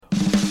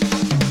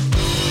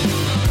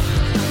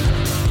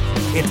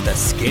It's the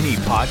Skinny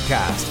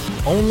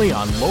Podcast, only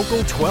on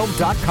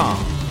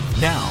Local12.com.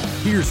 Now,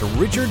 here's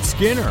Richard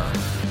Skinner.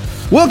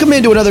 Welcome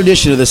into another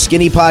edition of the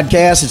Skinny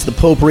Podcast. It's the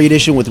Potpourri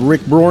edition with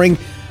Rick Broering.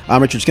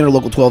 I'm Richard Skinner,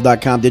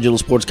 Local12.com digital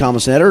sports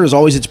columnist and editor. As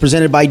always, it's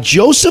presented by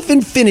Joseph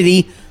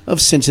Infinity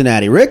of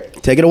Cincinnati. Rick,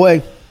 take it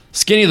away.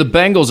 Skinny, the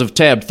Bengals have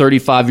tabbed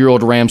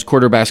 35-year-old Rams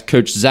quarterbacks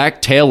coach Zach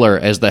Taylor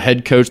as the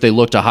head coach they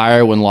look to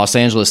hire when Los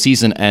Angeles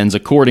season ends,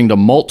 according to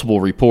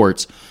multiple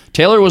reports.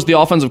 Taylor was the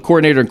offensive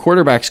coordinator and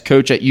quarterbacks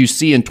coach at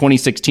UC in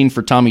 2016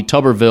 for Tommy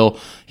Tuberville.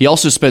 He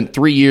also spent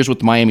 3 years with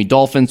the Miami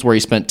Dolphins, where he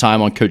spent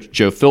time on Coach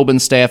Joe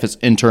Philbin's staff as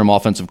interim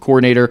offensive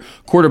coordinator,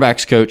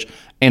 quarterbacks coach,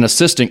 and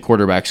assistant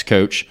quarterbacks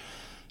coach.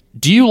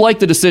 Do you like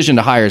the decision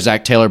to hire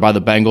Zach Taylor by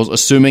the Bengals,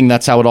 assuming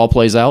that's how it all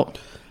plays out?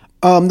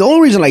 The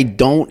only reason I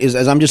don't is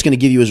I'm just going to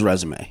give you his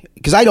resume.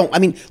 Because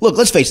look,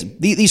 let's face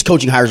it, these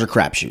coaching hires are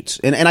crapshoots.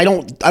 And I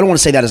don't want to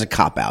say that as a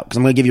cop-out, because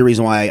I'm going to give you a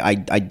reason why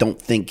I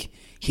don't think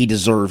he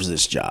deserves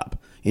this job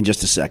in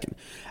just a second.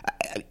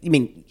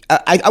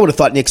 I would have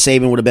thought Nick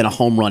Saban would have been a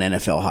home run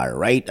NFL hire,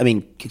 right? I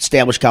mean,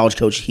 established college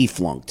coach, he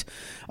flunked.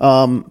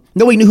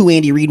 Nobody knew who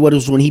Andy Reid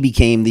was when he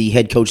became the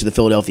head coach of the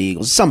Philadelphia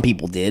Eagles. Some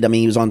people did. I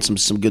mean, he was on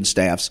some good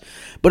staffs.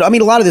 But,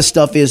 a lot of this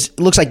stuff it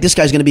looks like this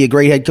guy's going to be a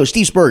great head coach.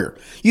 Steve Spurrier,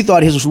 you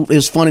thought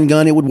his fun and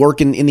gun, it would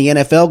work in the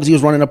NFL because he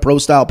was running a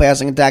pro-style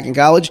passing attack in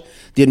college.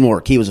 Didn't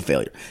work. He was a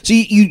failure. So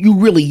you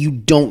really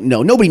don't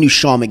know. Nobody knew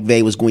Sean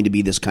McVay was going to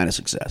be this kind of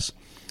success.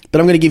 But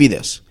I'm going to give you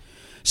this.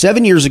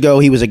 7 years ago,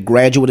 he was a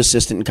graduate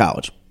assistant in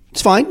college.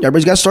 It's fine.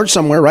 Everybody's got to start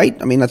somewhere, right?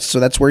 I mean,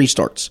 that's where he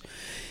starts.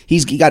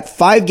 He got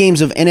 5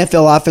 games of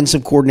NFL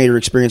offensive coordinator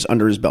experience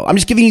under his belt. I'm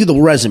just giving you the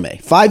resume.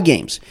 5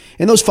 games.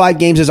 In those 5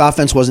 games, his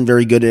offense wasn't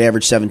very good. It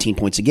averaged 17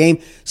 points a game.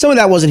 Some of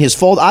that wasn't his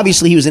fault.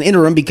 Obviously, he was an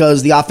interim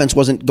because the offense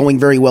wasn't going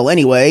very well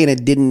anyway, and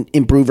it didn't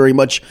improve very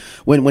much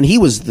when he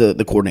was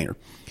the coordinator.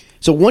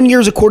 So 1 year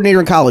as a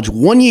coordinator in college,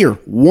 1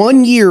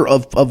 year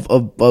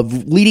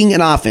of leading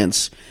an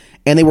offense,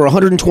 and they were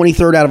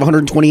 123rd out of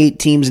 128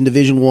 teams in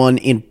Division I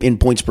in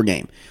points per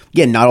game.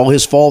 Again, not all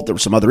his fault. There were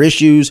some other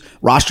issues.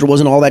 Roster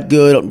wasn't all that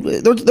good.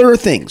 There are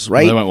things,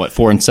 right? Well, they went,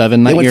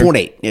 4-7 that year? They went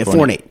 4-8. Yeah,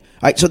 4-8. All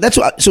right,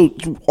 so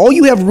all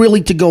you have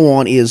really to go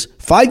on is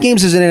 5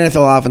 games as an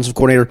NFL offensive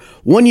coordinator,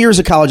 1 year as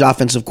a college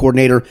offensive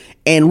coordinator,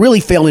 and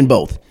really failed in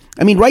both.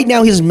 I mean, right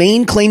now his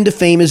main claim to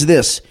fame is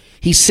this.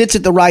 He sits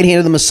at the right hand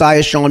of the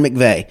Messiah, Sean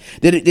McVay.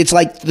 It's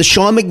like the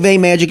Sean McVay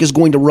magic is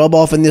going to rub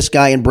off in this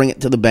guy and bring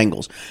it to the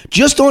Bengals.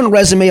 Just on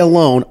resume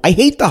alone, I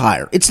hate the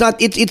hire.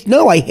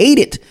 I hate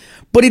it.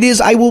 But it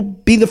is, I will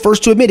be the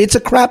first to admit, it's a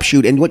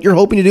crapshoot. And what you're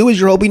hoping to do is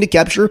you're hoping to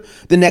capture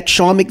the next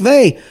Sean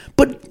McVay.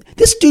 But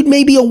this dude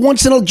may be a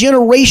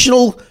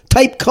once-in-a-generational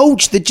type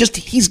coach that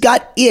he's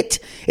got it.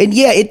 And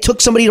yeah, it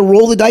took somebody to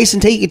roll the dice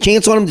and take a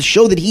chance on him to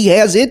show that he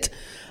has it.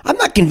 I'm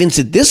not convinced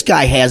that this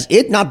guy has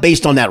it, not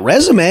based on that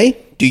resume.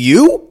 Do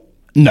you?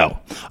 No.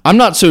 I'm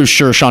not so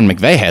sure Sean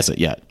McVay has it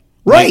yet.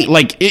 Right.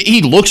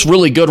 He looks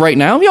really good right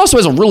now. He also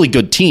has a really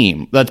good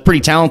team that's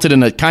pretty talented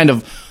in a kind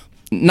of,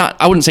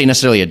 I wouldn't say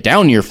necessarily a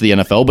down year for the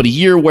NFL, but a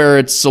year where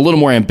it's a little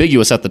more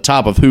ambiguous at the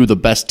top of who the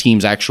best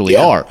teams actually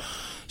are.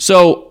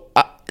 So,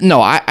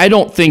 no, I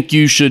don't think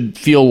you should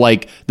feel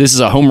like this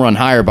is a home run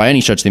hire by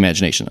any stretch of the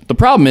imagination. The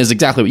problem is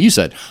exactly what you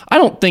said. I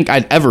don't think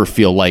I'd ever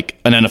feel like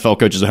an NFL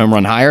coach is a home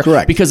run hire.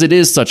 Correct. Because it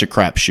is such a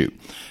crapshoot.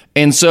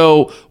 And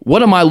so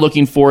what am I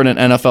looking for in an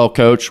NFL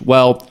coach?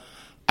 Well,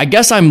 I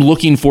guess I'm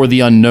looking for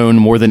the unknown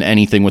more than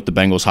anything with the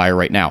Bengals hire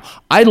right now.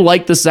 I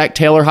like the Zach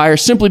Taylor hire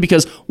simply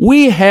because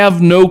we have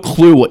no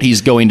clue what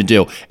he's going to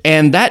do.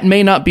 And that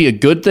may not be a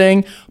good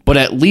thing, but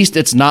at least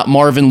it's not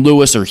Marvin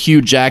Lewis or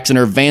Hugh Jackson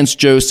or Vance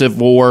Joseph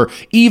or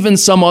even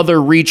some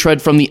other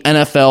retread from the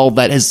NFL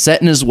that has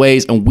set in his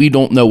ways and we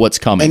don't know what's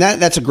coming.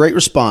 And that's a great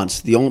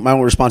response. My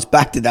only response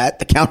back to that,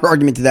 the counter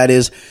argument to that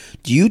is,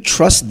 do you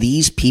trust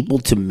these people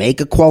to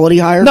make a quality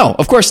hire? No,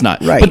 of course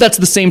not. Right. But that's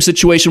the same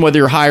situation whether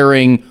you're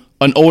hiring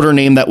an older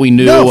name that we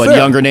knew, a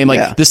younger name.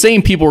 The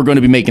same people are going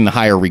to be making the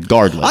hire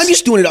regardless. I'm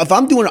just doing it. If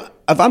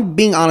I'm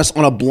being honest,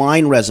 on a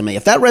blind resume,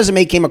 if that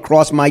resume came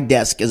across my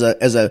desk as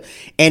a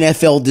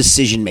NFL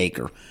decision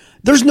maker,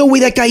 there's no way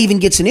that guy even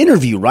gets an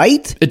interview,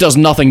 right? It does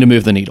nothing to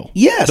move the needle.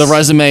 Yes. The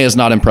resume is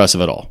not impressive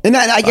at all. And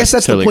I guess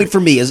that's the point for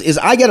me is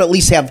I got to at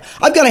least I've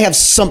got to have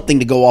something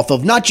to go off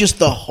of, not just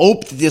the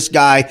hope that this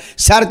guy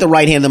sat at the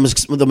right hand of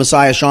the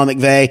Messiah, Sean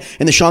McVay,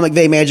 and the Sean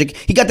McVay magic.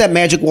 He got that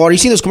magic water. You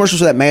seen those commercials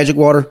for that magic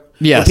water?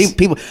 Yes.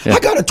 People, I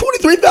got a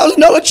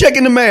 $23,000 check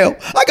in the mail.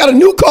 I got a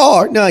new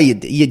car. No, you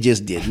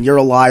just didn't. You're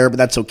a liar, but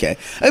that's okay.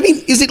 I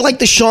mean, is it like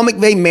the Sean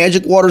McVay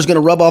magic water is going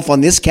to rub off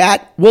on this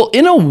cat? Well,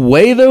 in a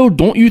way, though,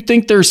 don't you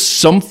think there's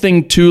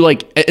something to,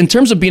 in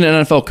terms of being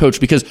an NFL coach,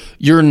 because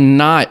you're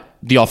not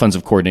the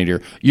offensive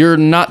coordinator. You're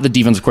not the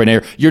defensive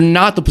coordinator. You're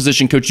not the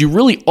position coach. You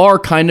really are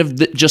kind of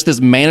just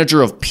this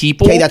manager of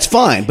people. Okay, that's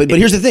fine. But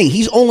here's the thing.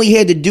 He's only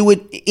had to do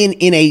it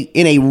in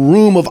a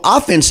room of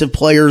offensive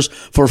players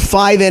for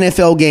 5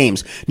 NFL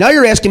games. Now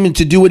you're asking him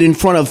to do it in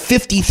front of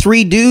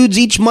 53 dudes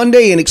each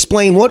Monday and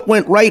explain what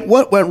went right,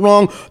 what went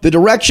wrong, the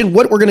direction,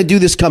 what we're going to do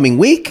this coming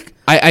week.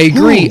 I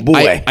agree. Ooh,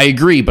 boy. I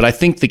agree, but I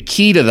think the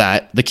key to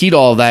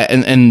all of that,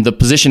 and the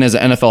position as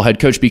an NFL head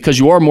coach, because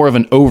you are more of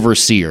an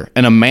overseer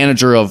and a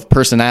manager of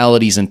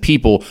personalities and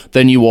people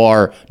than you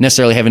are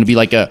necessarily having to be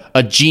like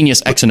a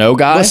genius X and O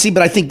guy. Well, see,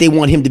 but I think they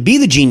want him to be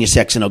the genius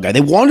X and O guy.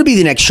 They want him to be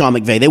the next Sean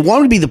McVay. They want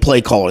him to be the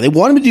play caller. They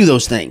want him to do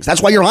those things.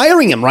 That's why you're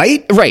hiring him,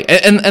 right? Right,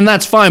 and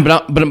that's fine.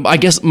 But I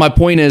guess my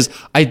point is,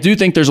 I do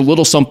think there's a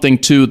little something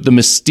to the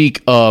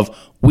mystique of,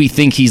 we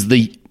think he's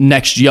the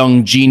next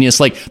young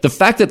genius. Like, the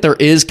fact that there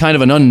is kind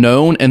of an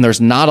unknown and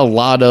there's not a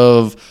lot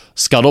of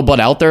scuttlebutt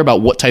out there about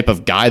what type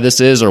of guy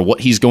this is or what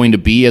he's going to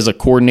be as a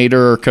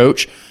coordinator or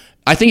coach,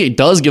 I think it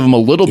does give him a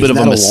little bit of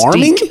a mystique.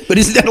 Alarming? But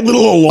isn't that a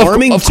little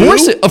alarming, of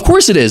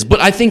course it is. But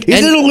I think...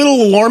 Isn't it a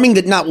little alarming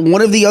that not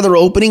one of the other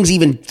openings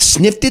even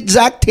sniffed at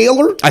Zach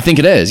Taylor? I think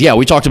it is. Yeah,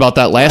 we talked about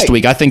that last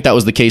week. I think that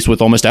was the case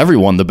with almost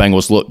everyone the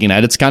Bengals looking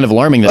at. It's kind of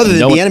alarming that other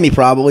than the enemy,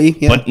 probably.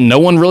 Yeah. But no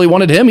one really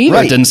wanted him either.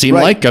 It didn't seem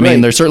like. I mean,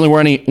 there certainly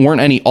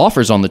weren't any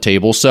offers on the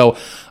table. So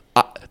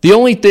the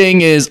only thing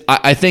is,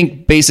 I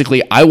think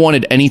basically I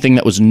wanted anything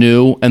that was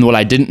new and what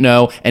I didn't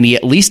know, and he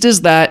at least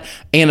is that.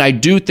 And I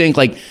do think,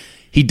 like,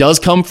 he does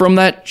come from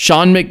that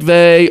Sean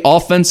McVay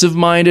offensive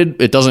minded.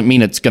 It doesn't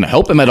mean it's going to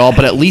help him at all,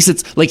 but at least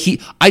it's like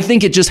I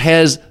think it just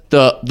has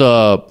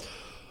the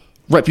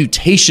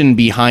reputation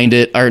behind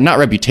it, or not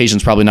reputation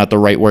is probably not the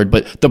right word,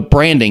 but the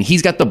branding.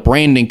 He's got the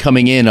branding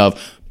coming in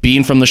of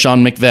being from the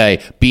Sean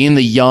McVay, being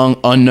the young,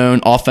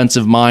 unknown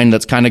offensive mind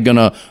that's kind of going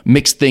to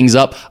mix things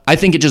up. I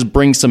think it just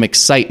brings some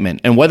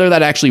excitement. And whether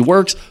that actually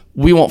works,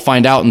 we won't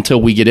find out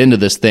until we get into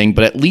this thing.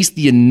 But at least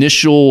the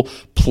initial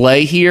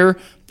play here,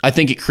 I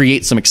think it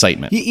creates some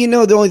excitement. You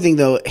know, the only thing,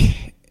 though,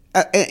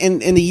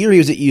 in the year he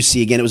was at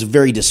UC, again, it was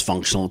very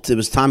dysfunctional. It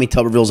was Tommy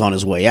Tuberville's on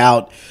his way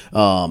out.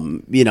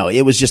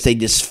 It was just a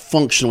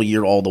dysfunctional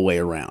year all the way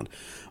around.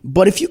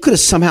 But if you could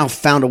have somehow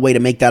found a way to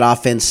make that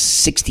offense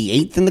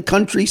 68th in the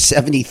country,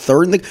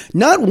 73rd,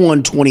 not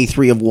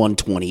 123 of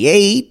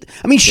 128.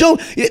 I mean,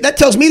 that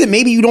tells me that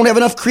maybe you don't have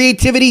enough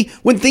creativity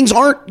when things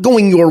aren't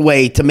going your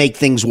way to make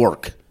things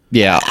work.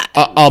 Yeah,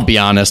 I'll be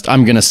honest.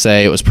 I'm going to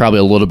say it was probably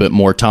a little bit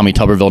more Tommy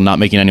Tuberville not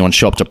making anyone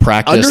show up to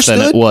practice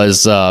than it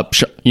was,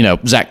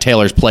 Zach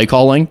Taylor's play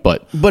calling.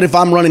 But if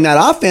I'm running that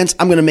offense,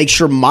 I'm going to make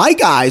sure my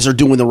guys are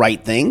doing the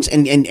right things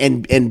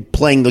and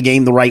playing the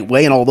game the right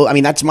way. And although, I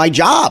mean, that's my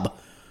job.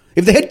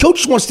 If the head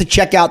coach wants to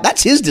check out,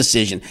 that's his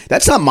decision.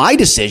 That's not my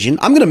decision.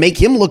 I'm going to make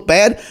him look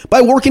bad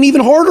by working even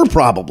harder,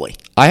 probably.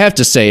 I have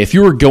to say, if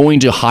you were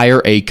going to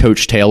hire a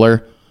Coach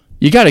Taylor,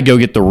 you got to go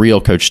get the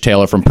real Coach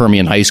Taylor from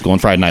Permian High School and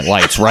Friday Night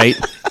Lights, right?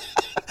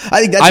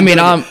 I think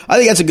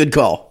that's a good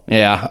call.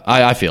 Yeah,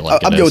 I feel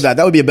like I'm good with that.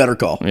 That would be a better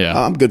call. Yeah,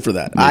 I'm good for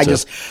that. I'm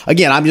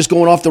just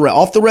going off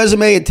the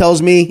resume. It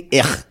tells me,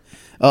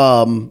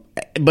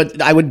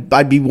 but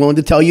I'd be willing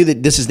to tell you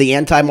that this is the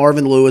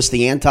anti-Marvin Lewis,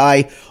 the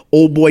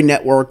anti-old boy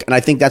network, and I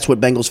think that's what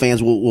Bengals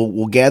fans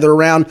will gather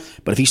around.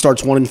 But if he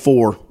starts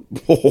 1-4.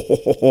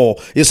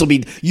 This will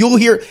be. You'll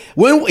hear.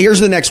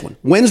 Here's the next one.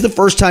 When's the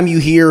first time you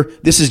hear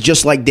this is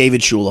just like David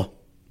Shula?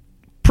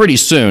 Pretty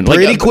soon.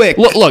 Pretty quick.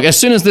 Look, as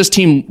soon as this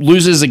team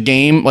loses a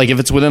game, like if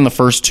it's within the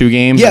first 2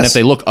 games, and if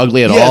they look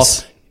ugly at all,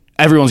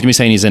 everyone's going to be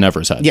saying he's in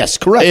Ever's head. Yes,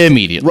 correct.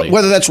 Immediately.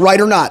 Whether that's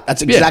right or not,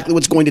 that's exactly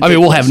what's going to take I mean,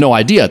 we'll place. have no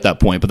idea at that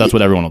point, but that's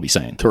what everyone will be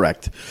saying.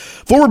 Correct.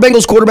 Former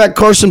Bengals quarterback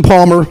Carson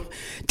Palmer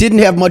didn't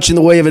have much in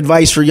the way of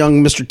advice for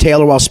young Mr.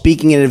 Taylor while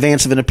speaking in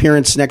advance of an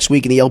appearance next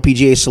week in the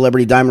LPGA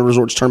Celebrity Diamond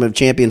Resorts Tournament of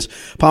Champions.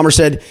 Palmer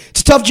said,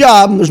 "It's a tough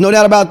job. There's no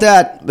doubt about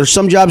that. There's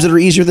some jobs that are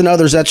easier than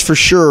others, that's for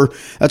sure.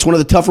 That's one of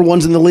the tougher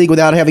ones in the league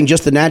without having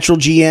just the natural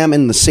GM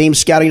and the same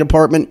scouting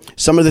department.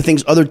 Some of the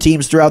things other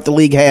teams throughout the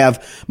league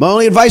have. My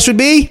only advice would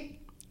be,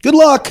 good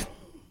luck."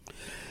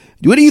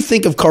 What do you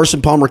think of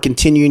Carson Palmer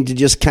continuing to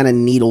just kind of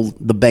needle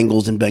the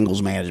Bengals and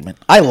Bengals management?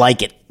 I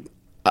like it.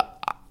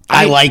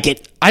 I like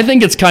it. I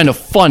think it's kind of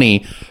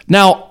funny.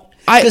 Now,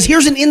 because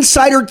here's an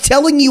insider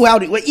telling you how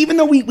to, even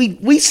though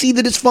we see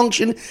the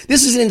dysfunction,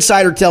 this is an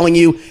insider telling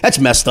you, that's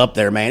messed up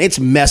there, man. It's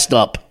messed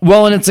up.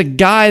 Well, and it's a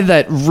guy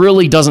that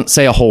really doesn't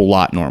say a whole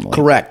lot normally.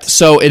 Correct.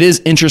 So it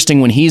is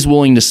interesting when he's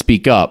willing to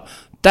speak up.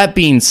 That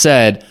being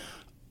said,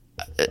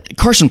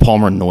 Carson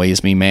Palmer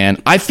annoys me,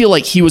 man. I feel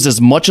like he was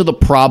as much of the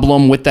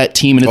problem with that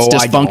team and its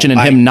dysfunction and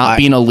him not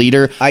being a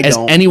leader as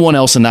anyone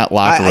else in that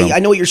locker room. I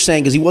know what you're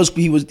saying, because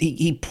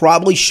he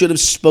probably should have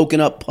spoken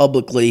up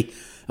publicly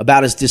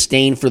about his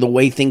disdain for the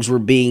way things were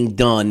being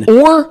done.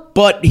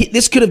 But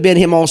this could have been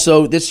him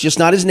also. This is just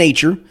not his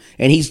nature.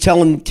 And he's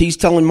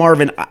telling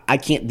Marvin, I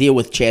can't deal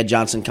with Chad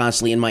Johnson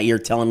constantly in my ear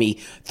telling me,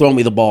 throw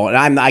me the ball.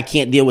 And I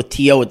can't deal with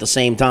T.O. at the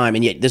same time.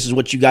 And yet this is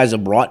what you guys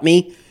have brought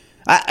me.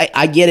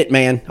 I get it,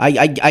 man.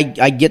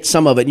 I get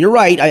some of it. And you're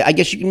right. I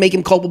guess you can make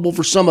him culpable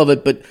for some of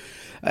it, but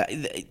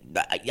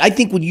I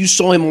think when you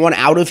saw him run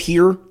out of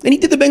here, and he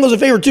did the Bengals a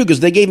favor too,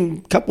 because they gave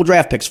him a couple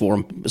draft picks for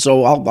him.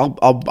 So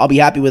I'll be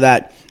happy with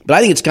that. But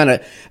I think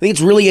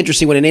it's really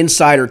interesting when an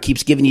insider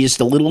keeps giving you just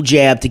a little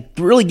jab to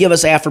really give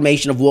us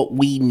affirmation of what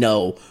we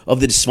know of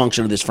the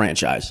dysfunction of this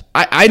franchise.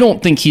 I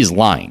don't think he's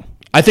lying.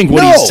 I think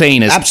what he's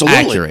saying is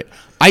accurate.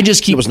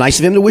 It was nice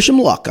of him to wish him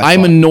luck.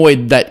 I'm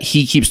annoyed that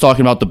he keeps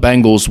talking about the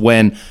Bengals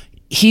when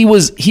he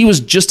was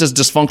just as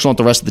dysfunctional as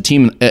the rest of the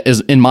team, as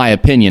in my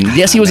opinion.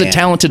 Yes, he was a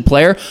talented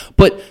player,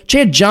 but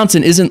Chad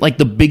Johnson isn't like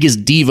the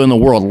biggest diva in the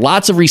world.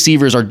 Lots of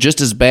receivers are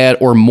just as bad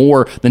or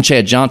more than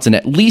Chad Johnson.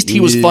 At least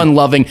he was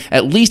fun-loving.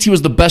 At least he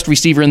was the best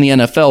receiver in the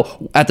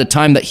NFL at the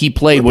time that he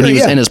played when he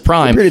was in his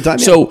prime.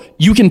 So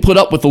you can put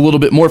up with a little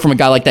bit more from a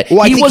guy like that.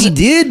 Well, I think he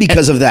did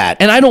because of that.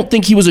 And I don't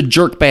think he was a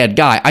jerk bad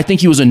guy. I think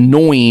he was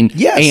annoying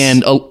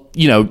and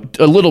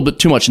a little bit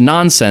too much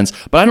nonsense,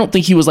 but I don't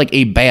think he was like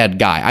a bad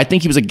guy. I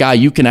think he was a guy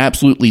you can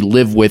absolutely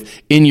live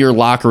with in your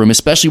locker room,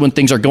 especially when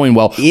things are going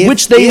well,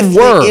 which they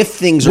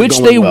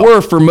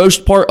were for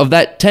most part of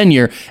that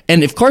tenure.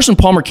 And if Carson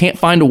Palmer can't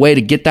find a way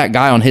to get that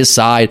guy on his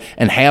side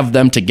and have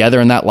them together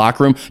in that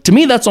locker room, to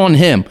me, that's on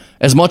him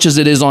as much as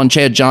it is on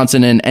Chad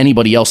Johnson and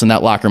anybody else in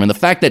that locker room. And the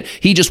fact that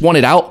he just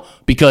wanted out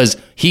because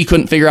he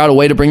couldn't figure out a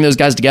way to bring those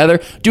guys together.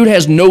 Dude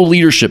has no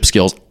leadership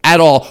skills at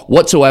all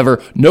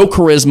whatsoever, no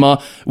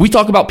charisma. We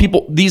talk about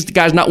these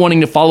guys not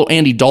wanting to follow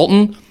Andy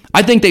Dalton.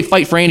 I think they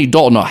fight for Andy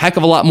Dalton a heck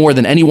of a lot more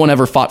than anyone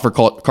ever fought for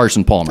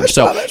Carson Palmer.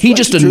 He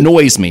just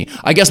annoys me.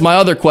 I guess my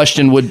other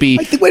question would be...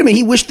 wait a minute,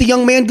 he wished the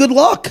young man good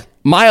luck.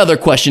 My other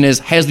question is,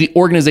 has the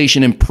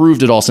organization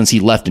improved at all since he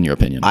left, in your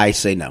opinion? I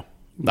say no.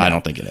 I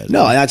don't think it is.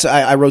 No,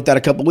 I wrote that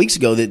a couple weeks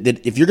ago,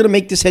 that if you're going to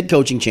make this head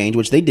coaching change,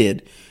 which they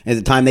did, at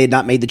the time they had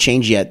not made the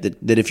change yet,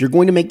 that if you're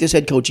going to make this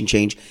head coaching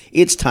change,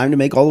 it's time to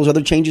make all those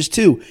other changes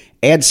too.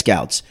 Add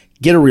scouts,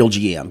 get a real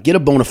GM, get a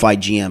bona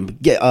fide GM,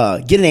 get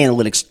an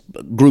analytics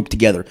group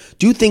together.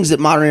 Do things that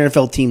modern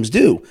NFL teams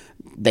do.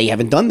 They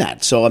haven't done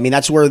that. So, I mean,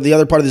 that's where the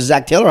other part of the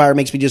Zach Taylor hire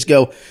makes me just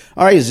go,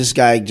 all right, is this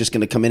guy just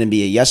going to come in and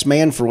be a yes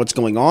man for what's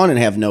going on and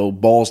have no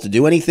balls to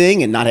do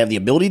anything and not have the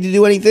ability to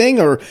do anything?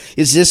 Or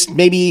is this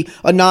maybe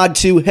a nod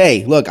to,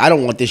 hey, look, I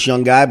don't want this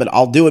young guy, but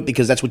I'll do it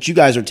because that's what you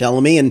guys are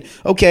telling me. And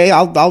okay,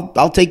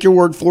 I'll take your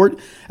word for it.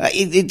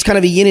 It's kind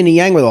of a yin and a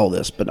yang with all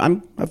this. But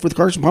I'm with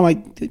Carson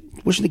Palmer,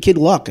 wishing the kid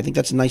luck. I think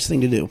that's a nice thing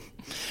to do.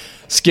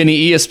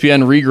 Skinny,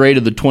 ESPN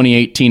regraded the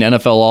 2018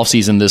 NFL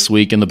offseason this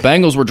week, and the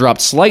Bengals were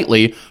dropped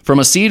slightly from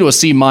a C to a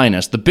C-.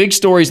 The big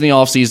stories in the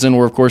offseason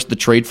were, of course, the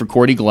trade for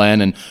Cordy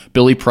Glenn and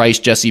Billy Price,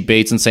 Jesse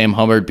Bates, and Sam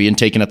Hubbard being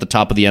taken at the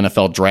top of the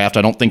NFL draft.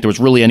 I don't think there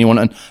was really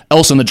anyone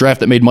else in the draft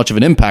that made much of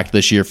an impact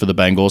this year for the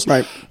Bengals.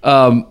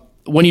 Right.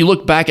 When you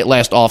look back at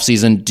last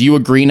offseason, do you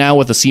agree now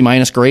with a C-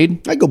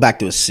 grade? I'd go back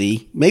to a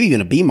C, maybe even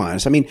a B-.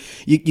 I mean,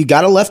 you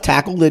got a left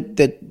tackle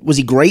that was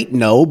he great?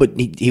 No, but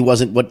he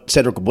wasn't what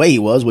Cedric Way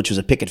was, which was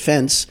a picket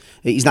fence.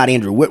 He's not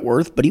Andrew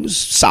Whitworth, but he was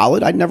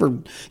solid. I never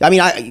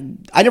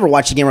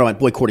watched the game where I went,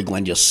 boy, Cordy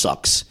Glenn just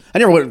sucks. I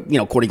never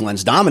went, Cordy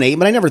Glenn's dominating,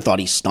 but I never thought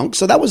he stunk.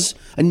 So that was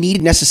a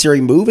needed, necessary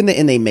move, and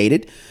they made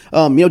it.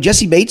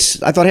 Jesse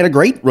Bates, I thought had a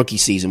great rookie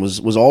season. Was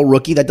all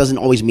rookie. That doesn't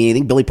always mean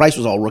anything. Billy Price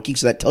was all rookie,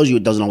 so that tells you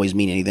it doesn't always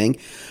mean anything.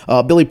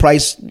 Billy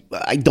Price,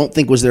 I don't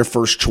think was their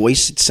first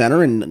choice at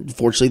center, and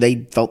unfortunately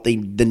they felt the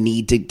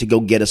need to go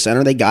get a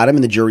center. They got him,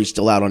 and the jury's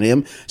still out on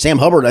him. Sam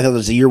Hubbard, I thought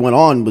as the year went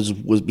on,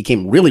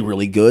 became really,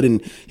 really good,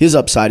 and his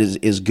upside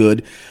is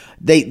good.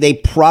 They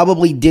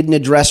probably didn't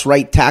address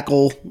right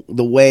tackle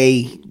the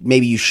way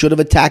maybe you should have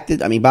attacked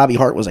it. I mean, Bobby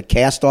Hart was a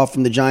cast-off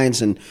from the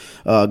Giants, and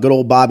good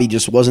old Bobby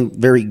just wasn't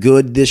very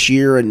good this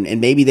year. And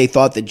maybe they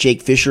thought that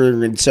Jake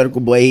Fisher and Cedric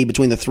Boye,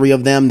 between the three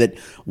of them, that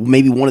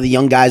maybe one of the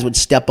young guys would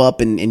step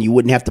up and you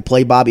wouldn't have to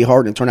play Bobby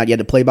Hart, and it turned out you had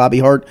to play Bobby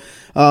Hart.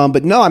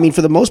 But no, I mean,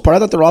 for the most part, I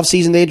thought their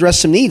offseason they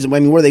addressed some needs. I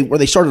mean, where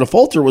they started to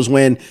falter was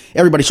when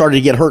everybody started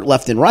to get hurt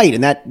left and right,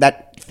 and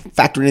that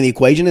factored into the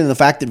equation, and the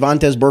fact that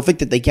Vontaze Burfict,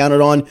 that they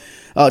counted on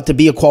to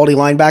be a quality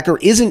linebacker,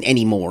 isn't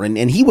anymore, and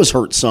he was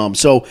hurt some.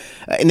 So,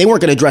 and they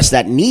weren't going to address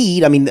that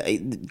need. I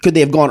mean, could they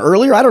have gone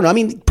earlier? I don't know. I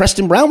mean,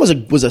 Preston Brown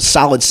was a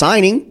solid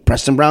signing.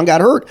 Preston Brown got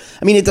hurt.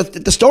 I mean, at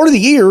the start of the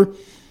year,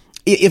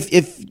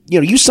 if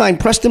you sign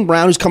Preston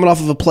Brown, who's coming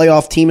off of a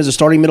playoff team as a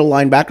starting middle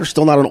linebacker,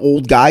 still not an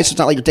old guy, so it's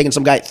not like you're taking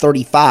some guy at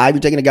 35.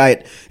 You're taking a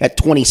guy at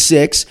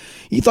 26.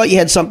 You thought you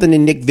had something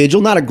in Nick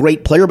Vigil, not a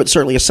great player, but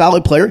certainly a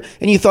solid player.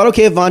 And you thought,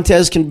 okay, if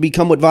Vontaze can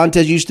become what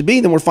Vontaze used to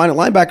be, then we're fine at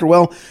linebacker.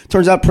 Well,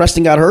 turns out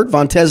Preston got hurt.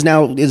 Vontaze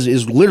now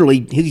is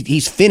literally,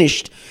 he's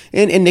finished.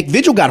 And Nick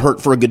Vigil got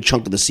hurt for a good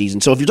chunk of the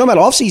season. So if you're talking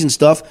about offseason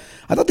stuff,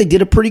 I thought they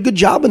did a pretty good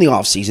job in the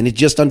offseason. It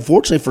just,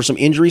 unfortunately, for some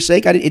injury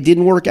sake, it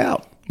didn't work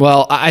out.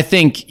 Well, I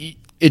think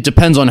it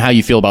depends on how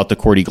you feel about the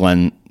Cordy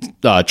Glenn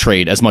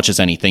trade as much as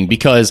anything,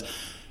 because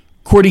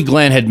Cordy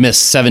Glenn had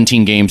missed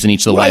 17 games in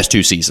each of the last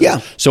two seasons.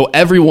 Yeah. So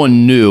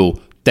everyone knew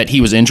that he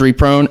was injury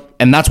prone,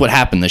 and that's what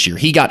happened this year.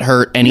 He got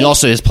hurt, and he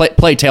also his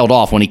play tailed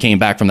off when he came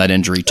back from that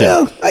injury too.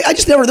 Yeah, I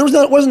just never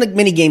wasn't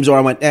many games where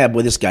I went,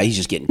 boy, this guy, he's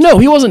just getting. No,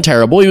 he wasn't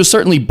terrible. He was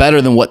certainly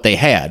better than what they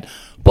had.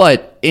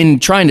 But in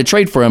trying to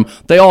trade for him,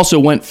 they also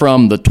went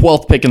from the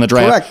 12th pick in the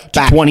draft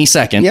to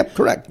 22nd. Yep,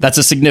 correct. That's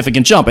a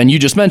significant jump. And you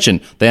just mentioned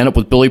they end up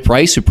with Billy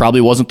Price, who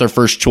probably wasn't their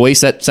first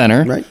choice at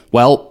center. Right.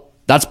 Well,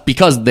 that's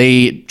because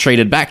they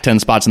traded back 10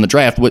 spots in the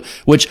draft,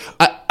 which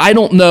I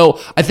don't know.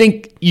 I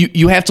think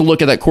you have to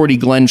look at that Cordy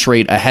Glenn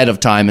trade ahead of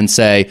time and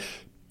say,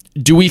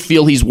 do we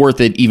feel he's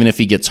worth it even if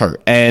he gets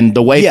hurt? And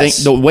the way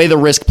the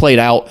risk played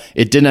out,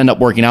 it didn't end up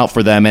working out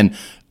for them. And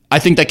I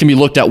think that can be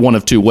looked at one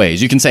of two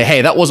ways. You can say,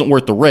 hey, that wasn't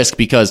worth the risk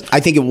because I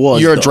think it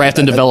was. You're a draft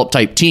and develop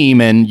type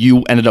team, and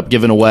you ended up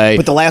giving away.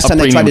 But the last time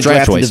they tried to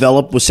draft and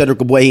develop was Cedric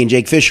Ogbuehi and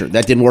Jake Fisher.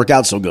 That didn't work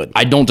out so good.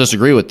 I don't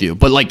disagree with you,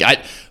 but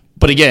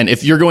but again,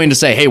 if you're going to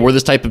say, hey, we're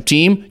this type of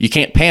team, you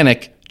can't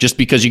panic just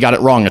because you got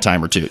it wrong a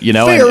time or two, you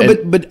know.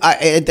 Fair, but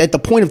at the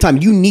point of time,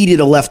 you needed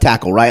a left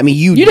tackle, right? I mean,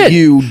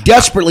 you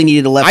desperately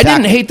needed a left tackle. I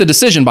didn't hate the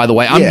decision, by the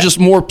way. I'm just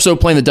more so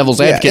playing the devil's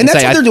advocate and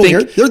that's what they're doing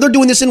here. They're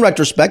doing this in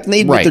retrospect, and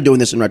they admit they're doing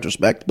this in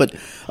retrospect. But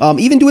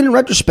even doing it in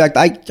retrospect,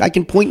 I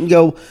can point and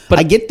go, but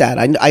I get that.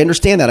 I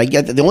understand that. I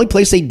get that. The only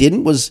place they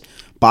didn't was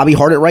Bobby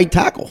Hart at right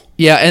tackle.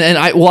 Yeah, and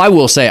I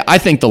will say, I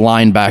think the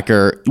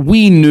linebacker,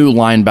 we knew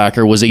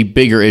linebacker was a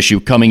bigger issue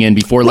coming in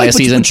before last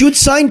season. But you had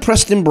signed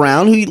Preston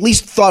Brown, who you at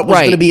least thought was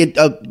going to be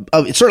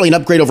certainly an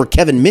upgrade over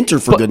Kevin Minter,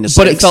 for goodness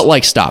sakes. But it felt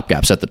like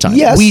stopgaps at the time.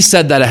 Yes. We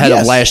said that ahead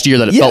of last year,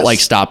 that it felt like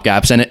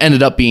stopgaps, and it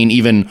ended up being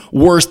even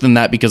worse than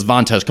that because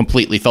Vontaze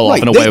completely fell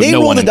off in a way no one anticipated.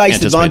 They rolled the dice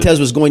that Vontaze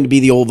was going to be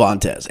the old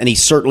Vontaze, and he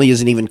certainly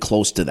isn't even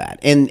close to that.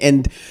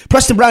 And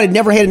Preston Brown had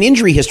never had an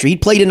injury history.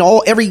 He'd played in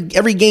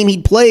every game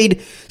he'd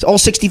played, all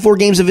 64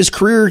 games of his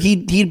career,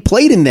 he'd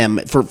played in them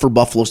for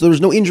Buffalo, so there was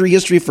no injury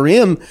history for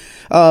him.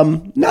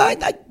 I'm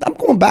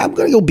going back. I'm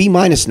going to go B-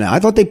 now. I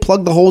thought they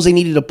plugged the holes they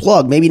needed to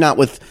plug. Maybe not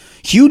with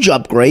huge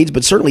upgrades,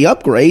 but certainly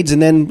upgrades.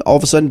 And then all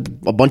of a sudden,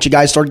 a bunch of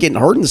guys start getting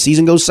hurt, and the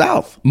season goes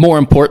south. More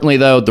importantly,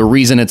 though, the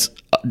reason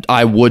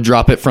I would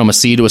drop it from a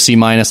C to a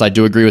C-. I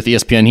do agree with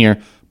ESPN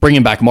here.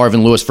 Bringing back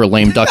Marvin Lewis for a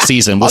lame duck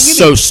season was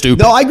so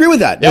stupid. No, I agree with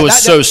that. It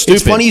was so stupid.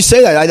 It's funny you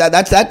say that.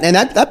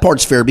 That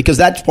part's fair because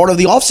that's part of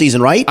the offseason,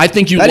 right? I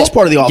think that is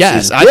part of the offseason.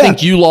 Yes, I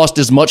think you lost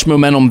as much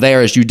momentum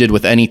there as you did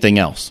with anything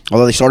else.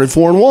 Although they started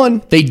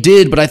 4-1. They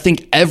did, but I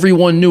think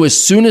everyone knew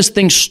as soon as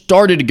things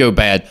started to go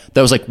bad,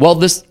 that was like, well,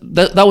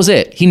 that was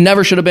it. He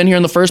never should have been here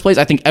in the first place.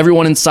 I think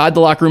everyone inside the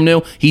locker room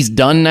knew he's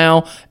done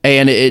now,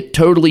 and it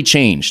totally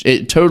changed.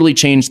 It totally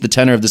changed the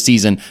tenor of the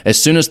season.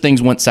 As soon as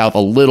things went south a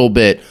little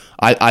bit,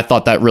 I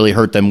thought that really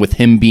hurt them with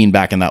him being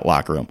back in that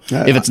locker room.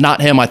 If it's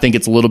not him, I think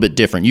it's a little bit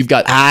different. You've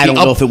got I don't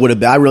know if it would have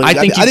been. I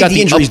think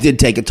the injuries did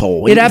take a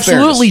toll. It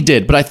absolutely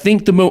did, but I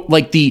think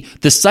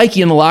the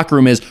psyche in the locker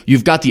room is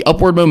you've got the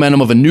upward momentum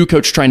of a new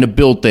coach trying to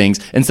build things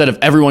instead of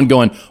everyone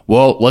going,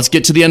 well, let's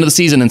get to the end of the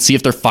season and see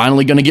if they're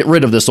finally going to get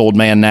rid of this old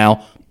man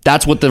now.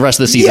 That's what the rest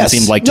of the season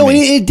seemed like to me.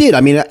 No, it did.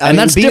 I mean,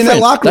 that's being different. in that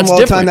locker room all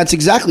the time, that's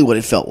exactly what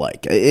it felt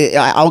like.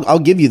 I'll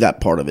give you that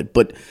part of it,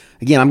 but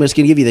again, I'm just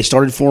going to give you, they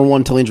started 4-1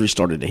 until injuries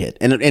started to hit.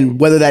 And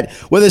whether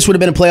this would have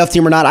been a playoff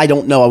team or not, I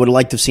don't know. I would have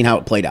liked to have seen how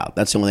it played out.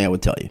 That's the only thing I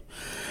would tell you.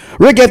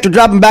 Rick, after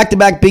dropping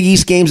back-to-back Big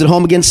East games at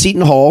home against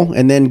Seton Hall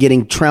and then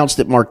getting trounced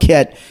at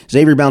Marquette,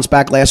 Xavier bounced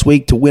back last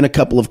week to win a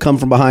couple of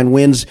come-from-behind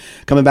wins,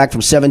 coming back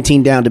from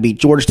 17 down to beat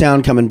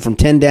Georgetown, coming from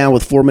 10 down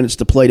with 4 minutes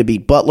to play to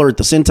beat Butler at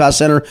the Cintas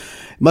Center.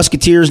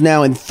 Musketeers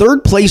now in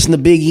third place in the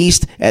Big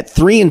East at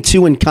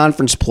 3-2 in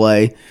conference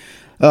play.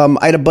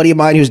 I had a buddy of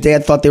mine whose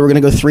dad thought they were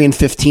going to go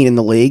 3-15 in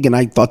the league, and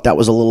I thought that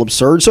was a little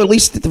absurd. So at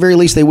the very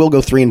least, they will go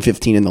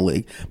 3-15 in the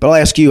league. But I'll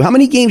ask you, how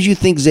many games do you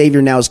think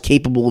Xavier now is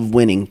capable of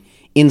winning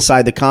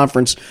inside the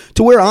conference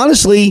to where,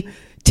 honestly,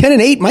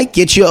 10-8 might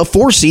get you a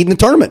 4 seed in the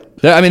tournament?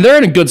 I mean, they're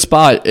in a good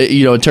spot,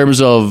 in terms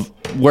of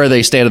where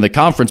they stand in the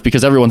conference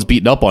because everyone's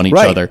beating up on each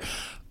other.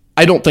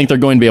 I don't think they're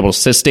going to be able to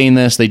sustain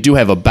this. They do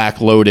have a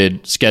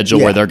backloaded schedule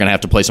where they're going to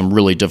have to play some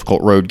really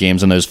difficult road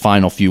games in those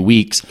final few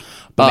weeks.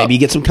 But maybe you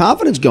get some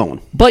confidence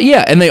going. But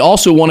yeah, and they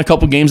also won a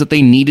couple games that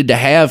they needed to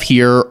have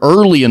here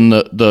early in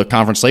the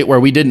conference slate where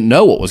we didn't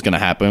know what was going to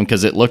happen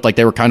because it looked like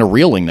they were kind of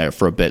reeling there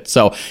for a bit.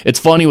 So it's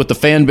funny with the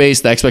fan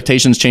base, the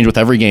expectations change with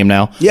every game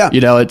now. Yeah.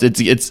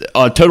 It's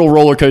a total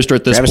roller coaster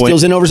at this point.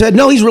 Steele's in over his head.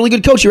 No, he's a really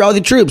good coach. He rallied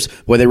the troops.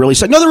 Boy, they really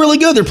suck. No, they're really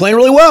good. They're playing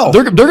really well.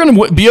 They're going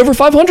to be over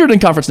 500 in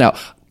conference now.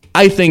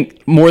 I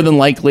think more than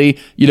likely,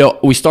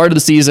 we started the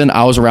season,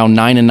 I was around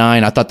 9-9.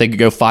 I thought they could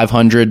go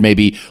 500,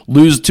 maybe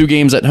lose 2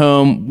 games at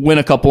home, win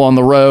a couple on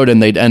the road,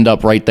 and they'd end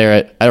up right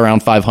there at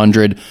around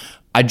 500.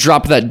 I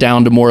dropped that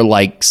down to more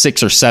like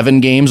 6 or 7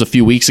 games a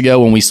few weeks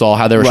ago when we saw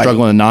how they were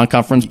struggling in the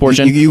non-conference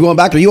portion. You going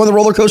back? Are you on the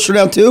roller coaster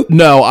now too?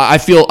 No, I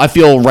feel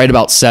right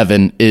about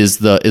 7 is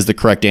the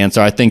correct answer.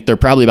 I think they're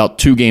probably about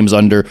 2 games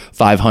under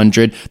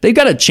 500. They've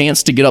got a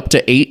chance to get up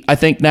to 8, I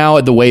think,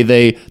 now, the way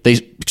they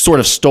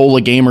sort of stole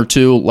a game or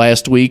 2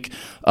 last week.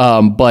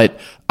 But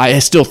I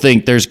still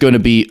think there's going to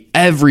be,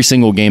 every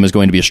single game is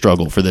going to be a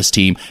struggle for this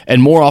team.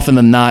 And more often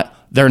than not,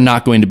 they're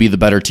not going to be the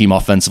better team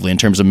offensively in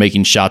terms of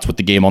making shots with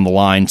the game on the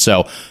line.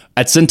 So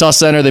at Cintas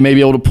Center, they may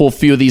be able to pull a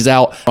few of these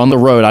out. On the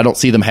road, I don't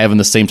see them having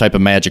the same type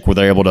of magic where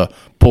they're able to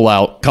pull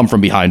out, come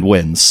from behind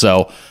wins.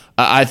 So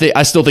I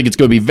still think it's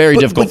going to be very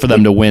difficult for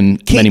them to win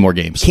many more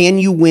games. Can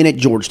you win at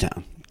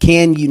Georgetown?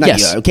 Can you?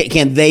 Yes.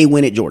 Can they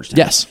win at Georgetown?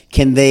 Yes.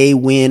 Can they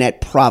win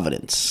at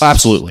Providence?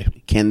 Absolutely.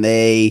 Can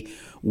they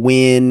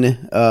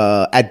win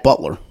at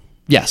Butler?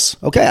 Yes.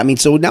 Okay, I mean,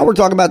 so now we're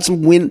talking about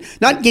some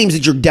not games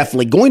that you're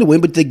definitely going to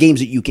win, but the games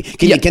that you can.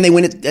 Can they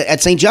win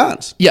at St.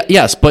 John's? Yeah,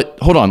 yes, but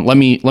hold on. Let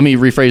me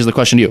rephrase the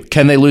question to you.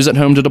 Can they lose at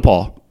home to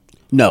DePaul?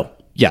 No.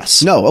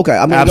 Yes. No. Okay,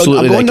 I'm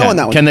absolutely going they no can. on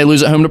that one. Can they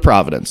lose at home to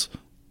Providence?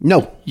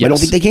 No, Yes. I don't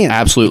think they can.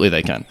 Absolutely,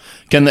 they can.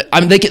 Can they?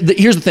 I mean,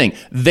 here's the thing: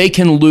 they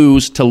can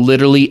lose to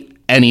literally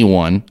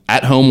anyone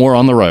at home or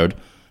on the road,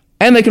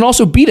 and they can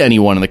also beat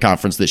anyone in the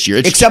conference this year.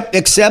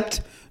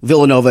 Except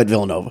Villanova at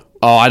Villanova.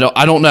 Oh, I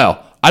don't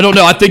know.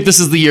 I think this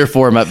is the year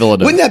for him at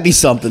Villanova. Wouldn't that be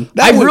something?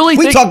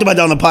 We talked about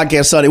that on the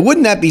podcast Sunday.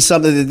 Wouldn't that be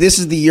something that this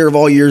is the year of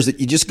all years that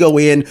you just go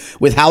in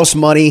with house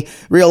money,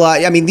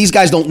 realize, I mean, these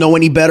guys don't know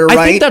any better, right?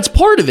 I think that's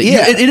part of it.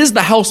 Yeah. It is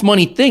the house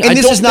money thing. And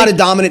this is not a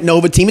dominant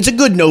Nova team. It's a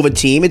good Nova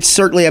team. It's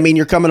certainly, I mean,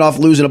 you're coming off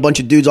losing a bunch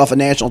of dudes off a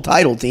national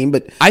title team,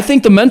 but I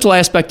think the mental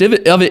aspect of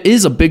it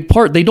is a big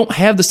part. They don't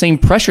have the same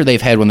pressure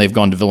they've had when they've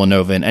gone to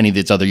Villanova in any of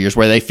these other years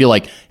where they feel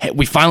like, hey,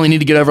 we finally need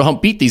to get over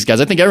hump, beat these guys.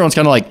 I think everyone's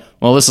kind of like,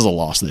 well, this is a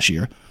loss this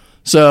year.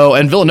 So,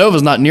 and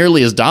Villanova's not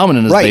nearly as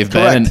dominant as they've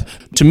been. And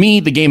to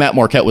me, the game at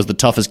Marquette was the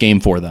toughest game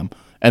for them,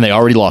 and they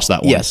already lost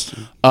that one. Yes.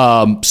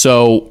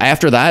 So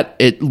after that,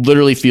 it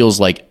literally feels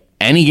like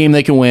any game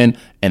they can win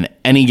and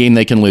any game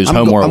they can lose,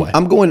 home or away.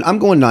 I'm going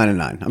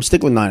 9-9. I'm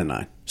sticking with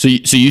 9-9. So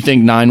you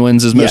think 9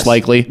 wins is most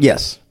likely?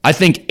 Yes. I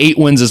think 8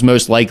 wins is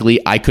most likely.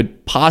 I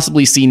could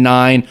possibly see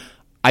 9.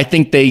 I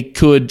think they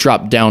could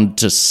drop down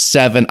to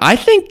 7. I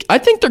think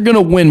they're going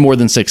to win more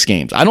than 6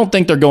 games. I don't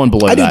think they're going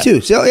below that. I do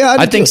too. So, yeah,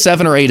 I think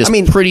 7 or 8 is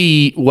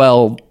pretty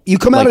well.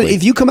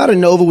 If you come out of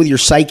Nova with your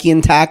psyche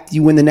intact,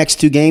 you win the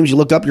next 2 games. You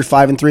look up, you're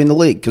 5-3 in the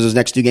league because those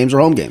next 2 games are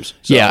home games.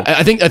 So. Yeah,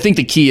 I think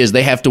the key is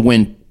they have to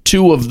win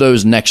 2 of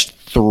those next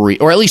 3,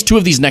 or at least 2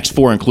 of these next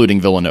 4,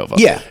 including Villanova.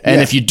 Yeah, and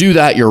if you do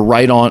that, you're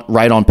right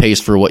on pace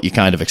for what you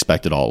kind of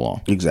expected all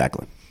along.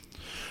 Exactly.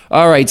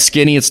 All right,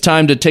 Skinny, it's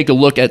time to take a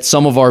look at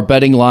some of our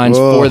betting lines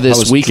for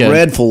this weekend.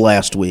 Dreadful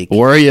last week.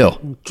 Were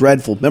you?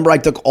 Dreadful. Remember, I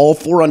took all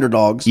 4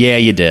 underdogs. Yeah,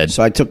 you did.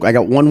 So I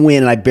got 1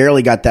 win, and I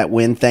barely got that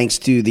win thanks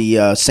to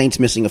the Saints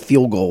missing a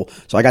field goal.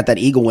 So I got that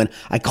Eagle win.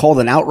 I called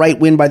an outright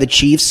win by the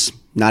Chiefs.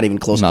 Not even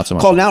close. Not so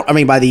much.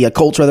 By the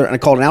Colts rather, and I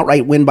called an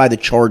outright win by the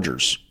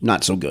Chargers.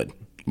 Not so good.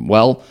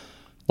 Well,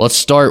 let's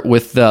start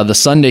with the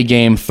Sunday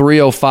game,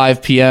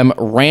 3:05 p.m.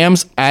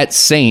 Rams at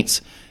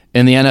Saints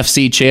in the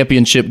NFC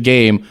Championship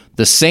game.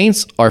 The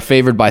Saints are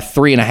favored by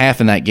 3.5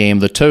 in that game.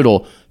 The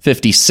total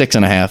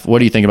 56.5. What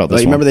do you think about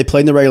this one? Remember, they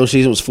played in the regular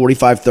season. It was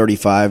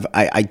 45-35.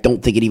 I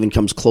don't think it even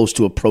comes close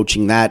to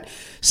approaching that.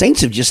 Saints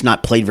have just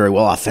not played very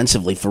well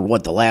offensively for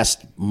the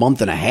last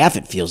month and a half,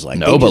 it feels like.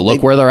 No, but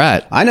look where they're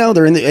at. I know.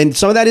 They're and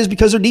some of that is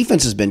because their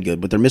defense has been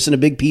good, but they're missing a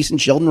big piece in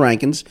Sheldon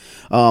Rankins,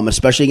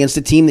 especially against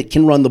a team that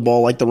can run the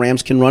ball like the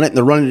Rams can run it. And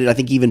they're running it, I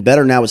think, even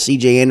better now with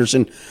C.J.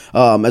 Anderson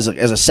as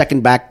a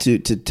second back to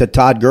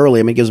Todd Gurley.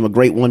 I mean, it gives them a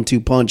great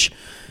 1-2 punch.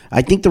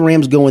 I think the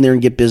Rams go in there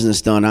and get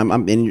business done.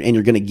 And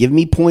you're going to give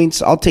me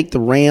points. I'll take the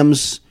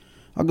Rams.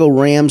 I'll go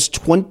Rams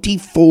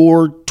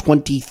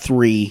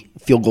 24-23,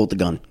 field goal at the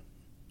gun.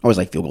 I always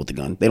like field goal at the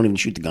gun. They don't even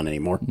shoot the gun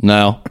anymore.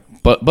 No,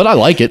 but I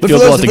like it. But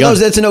field goal at the gun.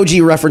 That's an OG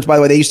reference, by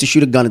the way. They used to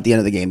shoot a gun at the end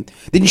of the game.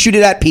 They didn't shoot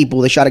it at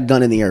people. They shot a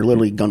gun in the air.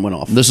 Literally, gun went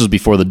off. This was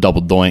before the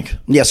double doink.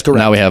 Yes,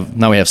 correct.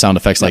 Now we have sound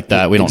effects like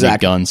that. We don't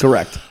need guns.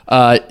 Correct.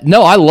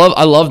 No, I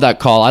love that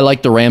call. I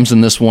like the Rams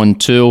in this one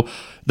too.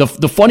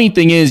 The funny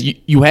thing is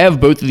you have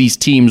both of these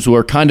teams who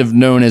are kind of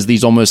known as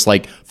these almost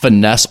like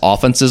finesse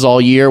offenses all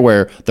year,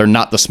 where they're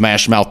not the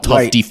smash mouth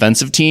tough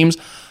defensive teams.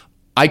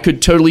 I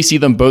could totally see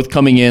them both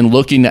coming in,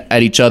 looking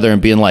at each other and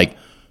being like,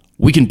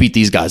 we can beat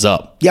these guys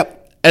up.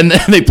 Yep. And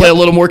then they play a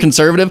little more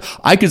conservative.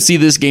 I could see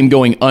this game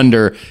going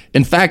under.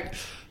 In fact,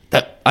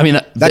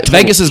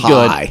 Vegas is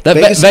good.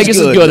 Vegas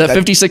is good. That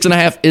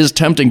 56.5 is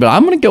tempting, but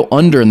I'm going to go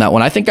under in that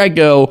one. I think I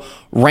go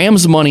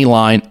Rams money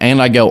line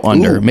and I go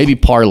under. Ooh. Maybe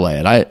parlay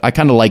it. I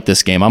kind of like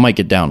this game. I might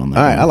get down on that.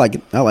 All right, I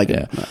like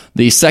it. Yeah.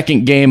 The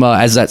second game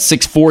is at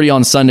 6:40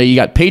 on Sunday. You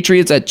got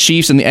Patriots at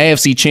Chiefs in the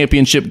AFC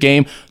Championship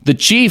game. The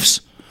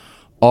Chiefs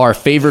are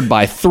favored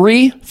by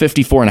 3.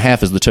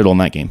 54.5 is the total in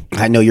that game.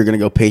 I know you're going to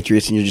go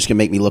Patriots, and you're just going to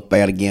make me look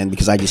bad again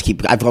because I've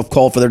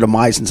called for their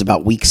demise since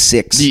about week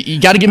 6.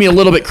 You got to give me a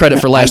little bit credit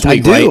for last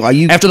week, I do.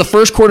 Right? After the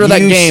first quarter of that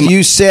game,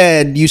 you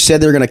said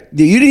they're going to.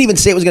 You didn't even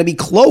say it was going to be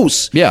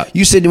close. Yeah,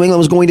 you said New England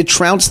was going to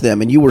trounce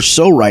them, and you were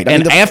so right.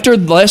 After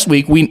last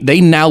week,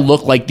 they now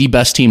look like the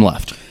best team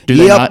left. Do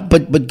they not?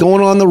 But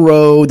going on the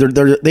road,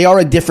 they are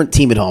a different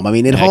team at home. I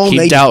mean, at home,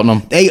 doubting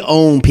them. They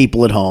own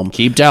people at home.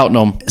 Keep doubting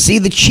them. See,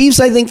 the Chiefs,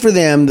 I think for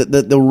them,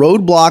 the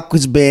roadblock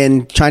has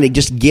been trying to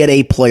just get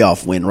a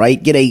playoff win,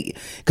 right?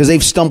 Because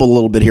they've stumbled a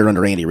little bit here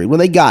under Andy Reid. Well,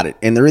 they got it,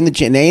 and they're in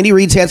the. And Andy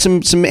Reid's had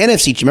some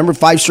NFC. Remember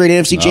 5 straight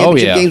NFC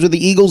Championship games with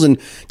the Eagles and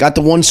got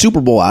the 1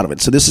 Super Bowl out of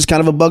it. So this is kind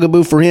of a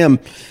bugaboo for him.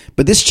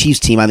 But this Chiefs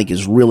team, I think,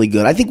 is really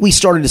good. I think we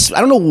started to. I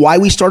don't know why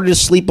we started to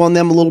sleep on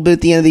them a little bit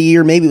at the end of the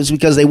year. Maybe it was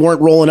because they weren't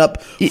rolling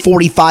up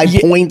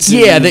 45 points.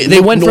 Yeah, they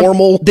went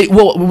normal.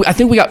 I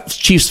think we got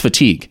Chiefs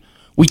fatigue.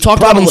 We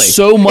talked about him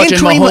so much,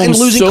 and Mahomes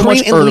so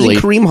much early.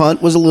 Losing Kareem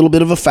Hunt was a little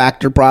bit of a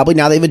factor, probably.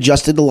 Now they've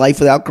adjusted to life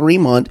without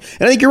Kareem Hunt.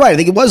 And I think you're right. I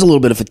think it was a little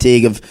bit of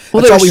fatigue.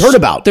 That's all we heard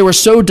about. They were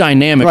so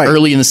dynamic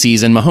early in the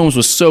season. Mahomes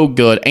was so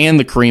good, and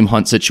the Kareem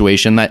Hunt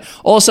situation, that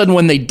all of a sudden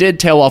when they did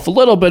tail off a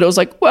little bit, it was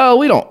like,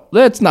 well,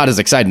 that's not as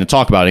exciting to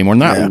talk about anymore.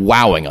 They're not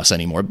wowing us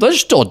anymore. But they're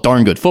still a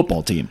darn good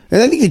football team. And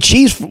I think the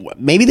Chiefs,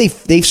 maybe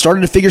they've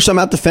started to figure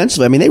something out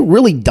defensively. I mean, they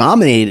really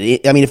dominated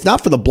it. I mean, if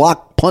not for the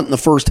block punt in the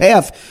first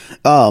half,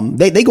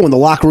 they go in the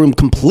locker room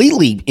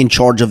completely in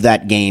charge of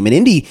that game. And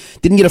Indy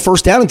didn't get a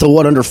first down until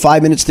under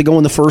 5 minutes to go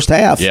in the first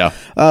half. Yeah.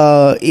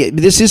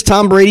 This is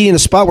Tom Brady in a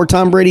spot where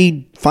Tom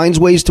Brady finds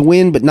ways to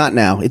win, but not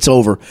now. It's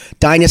over.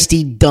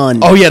 Dynasty done.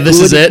 Oh yeah, this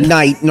is it. Good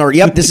night, nurse.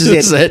 Yep, this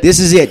is it. This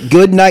is it.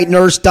 Good night,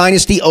 nurse.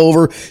 Dynasty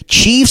over.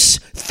 Chiefs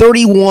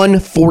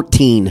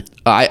 31-14.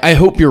 I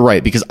hope you're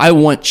right, because I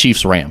want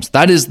Chiefs-Rams.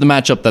 That is the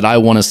matchup that I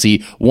want to see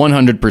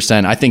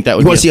 100%. I think that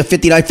would You want to see a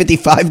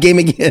 59-55 game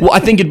again? Well,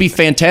 I think it'd be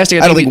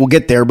fantastic. I don't think we'll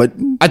get there, but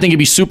I think it'd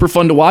be super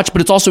fun to watch,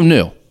 but it's also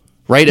new,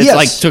 right?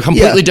 It's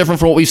completely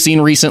different from what we've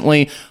seen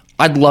recently.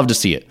 I'd love to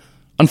see it.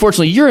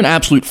 Unfortunately, you're an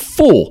absolute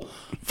fool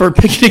for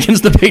picking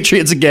against the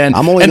Patriots again,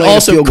 I'm only and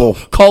also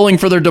calling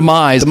for their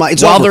demise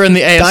while they're in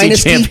the AFC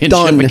Dynasty Championship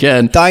done.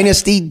 again.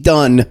 Dynasty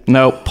done.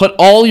 No, put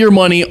all your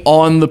money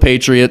on the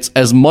Patriots,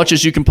 as much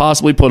as you can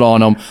possibly put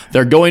on them.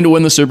 They're going to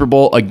win the Super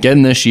Bowl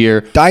again this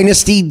year.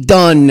 Dynasty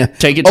done.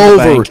 Take it to over.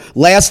 the bank.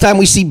 Last time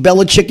we see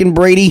Belichick and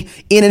Brady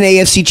in an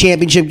AFC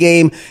Championship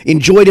game.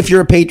 Enjoy it if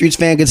you're a Patriots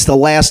fan. It's the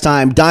last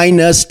time.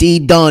 Dynasty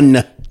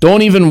done.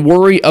 Don't even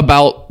worry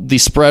about the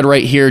spread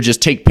right here.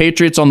 Just take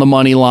Patriots on the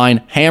money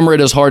line. Hammer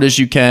it as hard as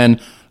you can.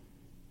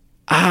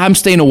 I'm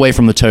staying away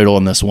from the total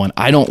in this one.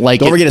 I don't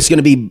like it. Don't forget, it's going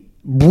to be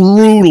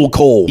brutal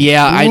cold.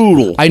 Yeah,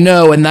 brutal. I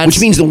know, and that's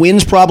which means the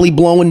wind's probably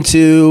blowing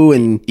too.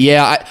 And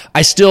yeah,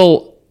 it's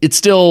still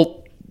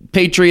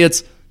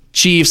Patriots,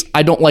 Chiefs.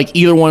 I don't like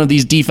either one of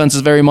these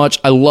defenses very much.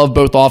 I love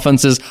both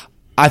offenses.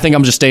 I think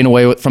I'm just staying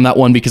away from that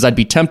one because I'd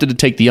be tempted to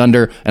take the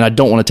under, and I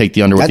don't want to take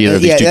the under with either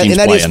of these two teams and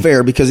that playing. is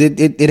fair because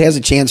it has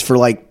a chance for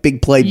like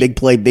big play.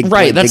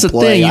 Right, that's the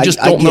thing. You just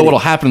don't know what'll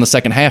happen in the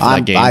second half of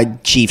that game.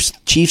 Chiefs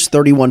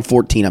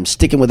 31-14. I'm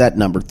sticking with that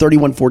number.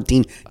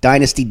 31-14.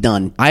 Dynasty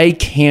done. I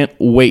can't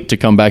wait to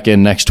come back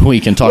in next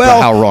week and talk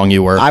about how wrong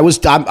you were.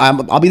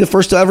 I'll be the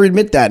first to ever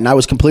admit that, and I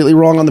was completely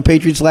wrong on the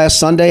Patriots last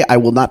Sunday. I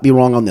will not be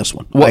wrong on this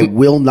one. I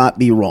will not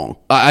be wrong.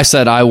 I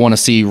said I want to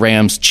see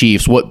Rams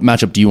Chiefs. What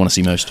matchup do you want to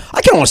see most?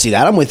 I kind of want to see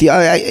that. I'm with you.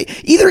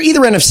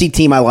 Either NFC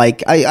team I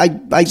like.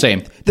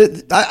 Same.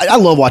 I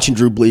love watching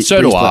Drew Brees. So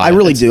do play. I. I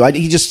really do.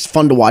 He's just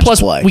fun to watch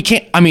play. We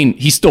can't. I mean,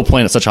 he's still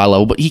playing at such a high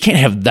level, but he can't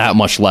have that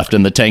much left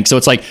in the tank. So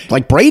it's like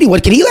Brady.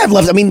 What can he have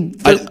left? I mean,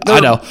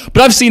 I know,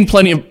 but I've seen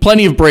plenty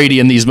of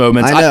Brady in these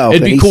moments. I know.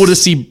 It'd be cool to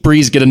see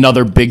Brees get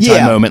another big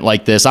time moment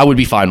like this. I would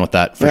be fine with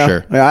that for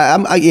sure.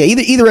 Yeah,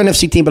 either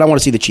NFC team, but I want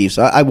to see the Chiefs.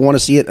 I want to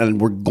see it,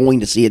 and we're going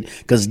to see it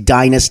because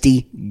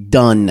dynasty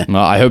done. Well,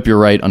 I hope you're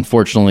right.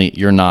 Unfortunately,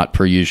 you're not,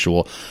 per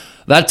usual.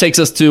 That takes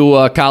us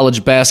to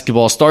college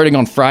basketball. Starting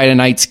on Friday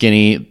night,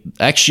 Skinny,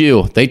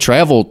 XU, they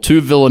travel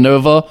to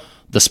Villanova.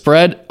 The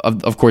spread,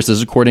 of course,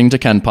 is according to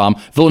KenPom.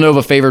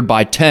 Villanova favored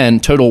by 10,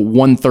 total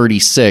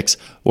 136.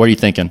 What are you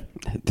thinking?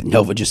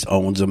 Nova just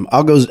owns them.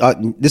 I'll go.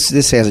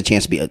 This has a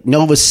chance to be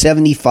Nova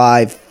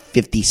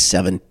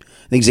 75-57.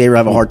 I think Xavier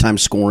have a hard time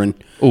scoring.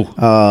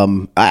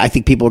 I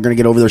think people are going to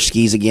get over their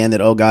skis again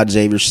that, oh, God,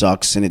 Xavier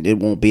sucks, and it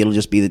won't be. It'll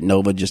just be that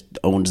Nova just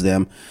owns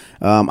them.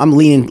 I'm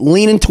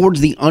leaning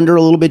towards the under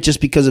a little bit just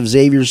because of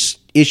Xavier's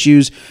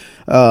issues.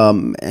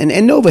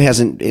 And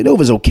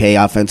Nova's okay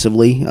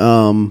offensively.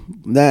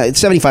 That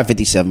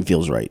 75-57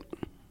 feels right.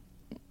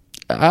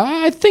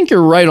 I think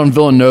you're right on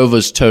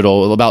Villanova's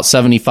total. About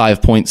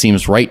 75 points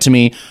seems right to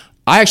me.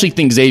 I actually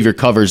think Xavier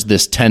covers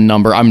this 10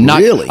 number. I'm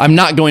not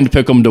going to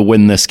pick them to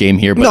win this game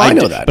here. But I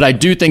know that. But I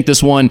do think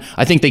this one,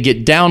 I think they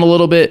get down a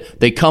little bit.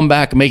 They come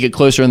back, make it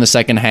closer in the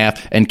second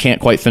half, and can't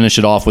quite finish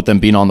it off with them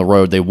being on the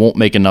road. They won't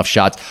make enough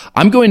shots.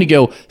 I'm going to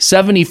go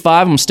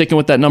 75. I'm sticking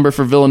with that number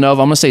for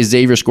Villanova. I'm going to say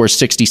Xavier scores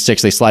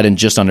 66. They slide in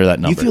just under that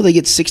number. You feel they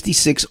get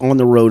 66 on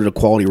the road at a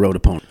quality road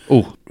opponent?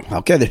 Oh,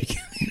 okay. There you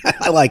go.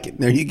 I like it.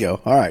 There you go.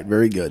 All right.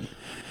 Very good.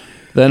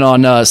 Then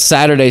on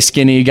Saturday,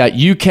 Skinny, you got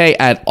UK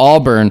at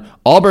Auburn.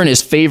 Auburn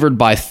is favored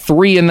by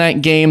 3 in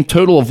that game,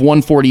 total of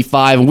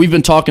 145. And we've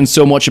been talking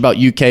so much about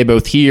UK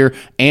both here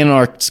and in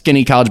our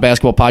Skinny College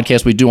Basketball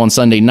podcast we do on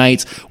Sunday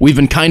nights. We've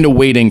been kind of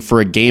waiting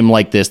for a game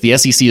like this. The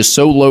SEC is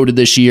so loaded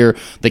this year.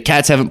 The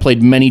Cats haven't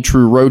played many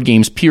true road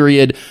games,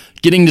 period.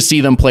 Getting to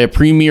see them play a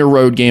premier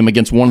road game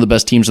against one of the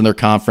best teams in their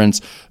conference.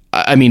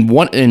 I mean,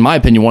 in my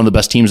opinion, one of the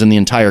best teams in the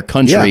entire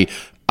country. Yeah.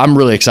 I'm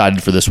really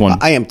excited for this one.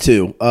 I am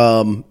too.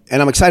 And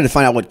I'm excited to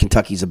find out what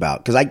Kentucky's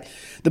about. Because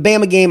the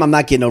Bama game, I'm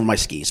not getting over my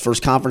skis.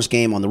 First conference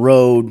game on the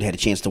road, had a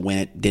chance to win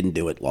it, didn't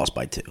do it, lost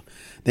by 2.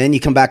 Then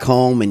you come back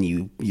home and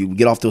you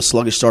get off to a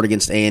sluggish start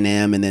against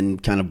A&M and then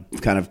kind of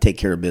take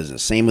care of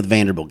business. Same with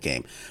Vanderbilt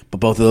game. But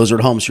both of those are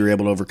at home, so you're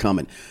able to overcome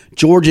it.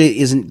 Georgia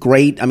isn't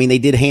great. I mean, they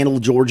did handle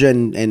Georgia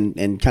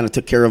and kind of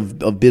took care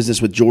of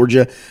business with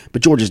Georgia.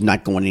 But Georgia's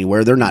not going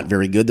anywhere. They're not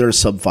very good. They're a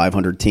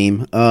sub-500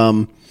 team.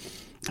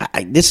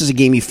 This is a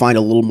game you find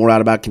a little more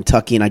out about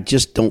Kentucky, and I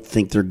just don't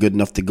think they're good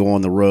enough to go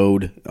on the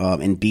road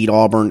and beat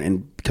Auburn.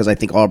 And because I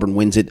think Auburn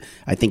wins it,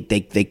 I think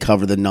they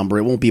cover the number.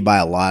 It won't be by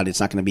a lot.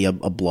 It's not going to be a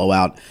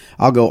blowout.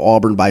 I'll go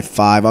Auburn by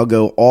 5. I'll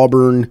go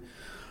Auburn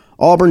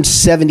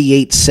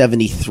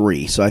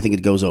 78-73, so I think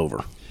it goes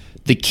over.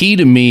 The key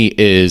to me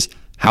is,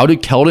 how do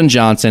Keldon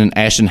Johnson and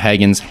Ashton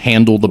Hagens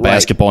handle the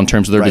basketball in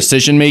terms of their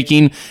decision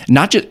making?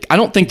 Not just, I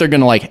don't think they're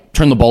going to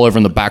turn the ball over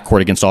in the backcourt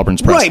against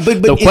Auburn's press. Right,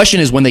 but the question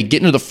is, when they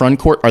get into the front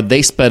court, are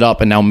they sped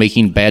up and now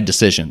making bad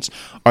decisions?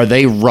 Are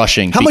they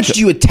rushing? How much do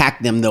you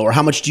attack them though, or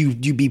how much do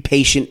you be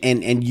patient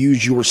and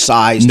use your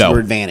size to your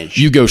advantage?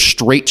 You go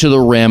straight to the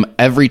rim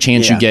every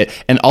chance you get.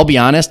 And I'll be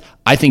honest,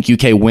 I think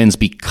UK wins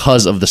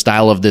because of the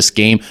style of this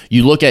game.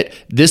 You look at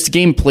this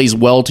game plays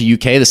well to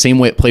UK the same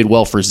way it played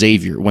well for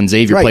Xavier when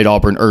Xavier played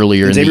Auburn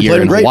earlier in the year.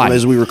 Played great,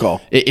 as we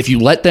recall. If you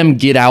let them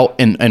get out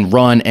and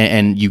run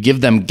and you give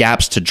them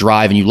gaps to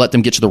drive and you let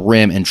them get to the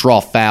rim and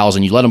draw fouls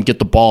and you let them get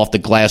the ball off the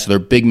glass so their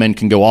big men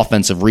can go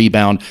offensive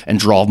rebound and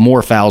draw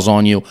more fouls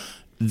on you,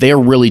 they're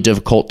really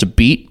difficult to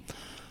beat.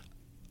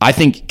 I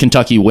think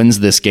Kentucky wins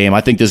this game.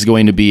 I think this is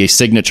going to be a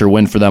signature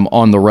win for them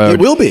on the road. It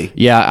will be.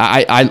 Yeah,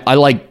 I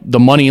like the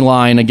money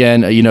line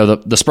again. You know,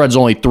 the spread's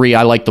only 3.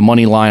 I like the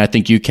money line. I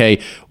think UK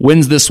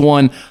wins this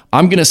one.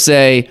 I'm going to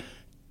say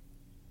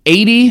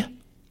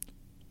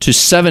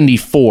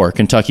 80-74.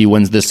 Kentucky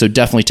wins this, so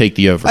definitely take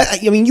the over.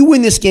 I mean, you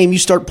win this game, you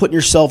start putting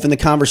yourself in the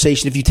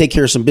conversation if you take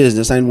care of some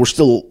business. And we're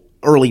still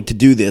early to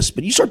do this,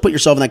 but you start putting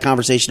yourself in that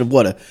conversation of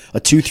what, a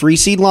 2-3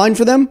 seed line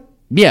for them?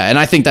 Yeah, and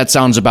I think that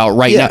sounds about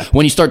right now.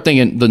 When you start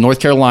thinking the North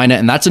Carolina,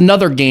 and that's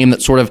another game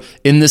that's sort of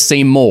in the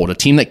same mold, a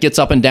team that gets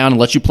up and down and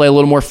lets you play a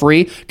little more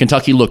free.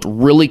 Kentucky looked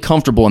really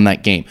comfortable in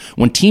that game.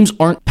 When teams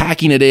aren't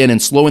packing it in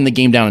and slowing the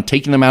game down and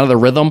taking them out of their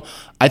rhythm,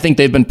 I think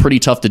they've been pretty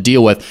tough to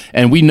deal with.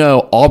 And we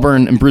know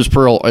Auburn and Bruce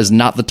Pearl is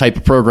not the type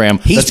of program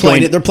that's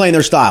playing it. They're playing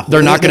their style.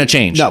 They're not going to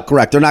change. No,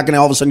 correct. They're not going to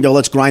all of a sudden go,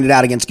 let's grind it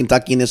out against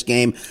Kentucky in this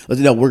game.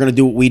 No, we're going to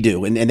do what we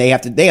do, and they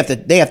have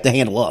to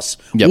handle us.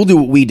 Yep. We'll do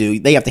what we do.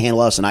 They have to handle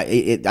us, and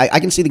I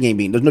can see the game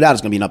being. There's no doubt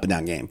it's going to be an up and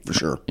down game for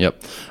sure.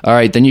 Yep. All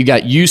right, then you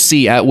got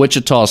UC at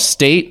Wichita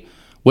State.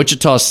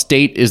 Wichita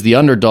State is the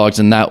underdogs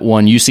in that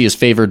one. UC is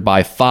favored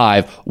by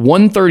 5.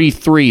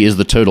 133 is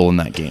the total in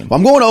that game. Well,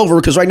 I'm going over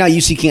because right now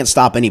UC can't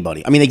stop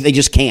anybody. I mean, they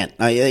just can't.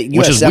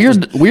 Which is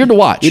weird to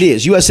watch. It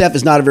is. USF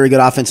is not a very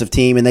good offensive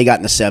team, and they got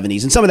in the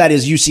 70s. And some of that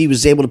is UC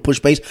was able to push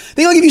base. I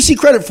think I'll give UC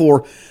credit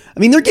for. I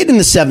mean, they're getting in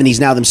the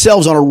 70s now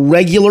themselves on a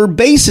regular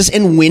basis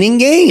and winning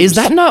games. Is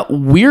that not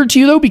weird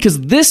to you, though?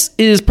 Because this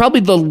is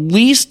probably the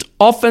least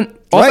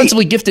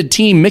offensively gifted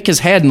team Mick has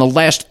had in the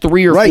last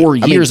 3 or 4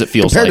 years, it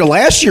feels compared to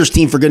last year's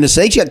team, for goodness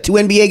sakes. You got 2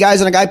 NBA guys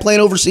and a guy playing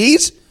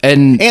overseas.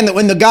 And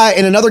another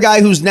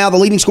guy who's now the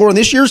leading scorer on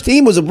this year's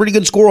team was a pretty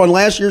good scorer on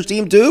last year's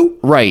team, too.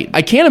 Right.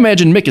 I can't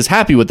imagine Mick is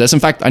happy with this. In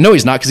fact, I know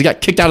he's not because he got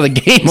kicked out of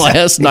the game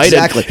last night.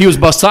 Exactly. He was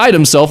beside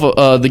himself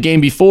the game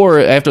before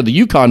after the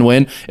UConn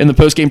win in the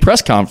post-game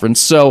press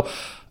conference. So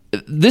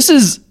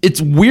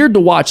it's weird to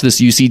watch this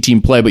UC team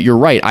play, but you're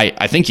right.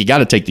 I think you got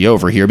to take the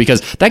over here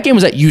because that game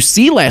was at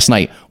UC last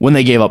night when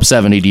they gave up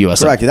 70 to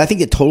USF. Correct. And I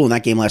think the total in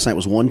that game last night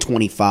was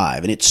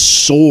 125, and it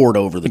soared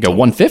over the total.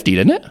 150,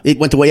 didn't it? It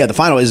went the way, the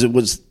final it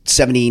was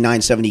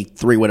 79,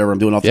 73, whatever I'm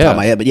doing off the top of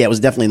my head. But yeah, it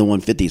was definitely in the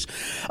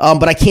 150s.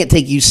 But I can't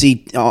take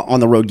UC on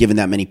the road given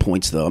that many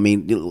points, though. I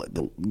mean,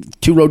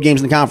 2 road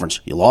games in the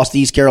conference. You lost to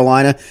East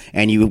Carolina,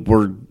 and you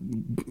were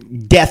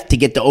death to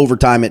get to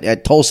overtime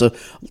at Tulsa.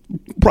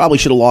 Probably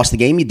should have lost the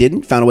game. You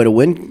didn't. Found a way to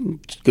win.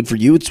 It's good for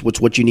you. It's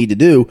what you need to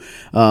do.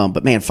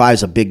 But man, 5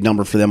 is a big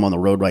number for them on the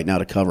road right now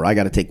to cover. I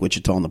got to take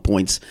Wichita on the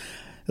points.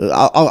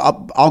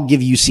 I'll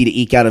give UC to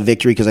eke out a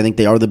victory because I think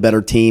they are the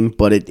better team.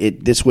 But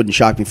this wouldn't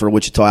shock me for a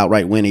Wichita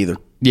outright win either.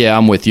 Yeah,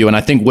 I'm with you. And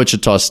I think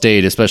Wichita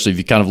State, especially if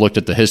you kind of looked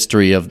at the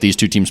history of these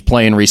two teams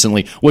playing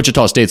recently,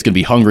 Wichita State's going to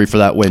be hungry for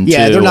that win, too.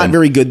 Yeah, they're not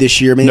very good this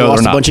year. I mean, they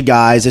lost a bunch of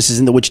guys. This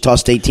isn't the Wichita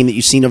State team that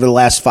you've seen over the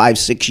last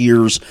 5-6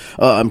 years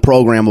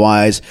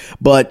program-wise.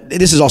 But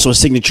this is also a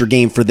signature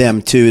game for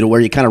them, too, to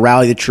where you kind of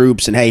rally the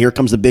troops and, hey, here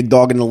comes the big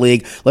dog in the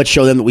league. Let's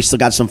show them that we still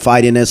got some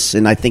fight in us.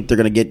 And I think they're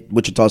going to get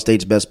Wichita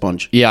State's best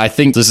punch. Yeah, I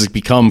think this has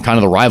become kind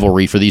of the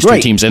rivalry for these two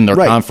teams in their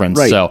conference.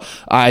 So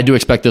I do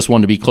expect this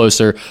one to be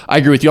closer. I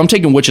agree with you. I'm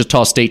taking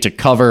Wichita State to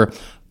cover.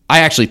 I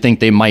actually think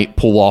they might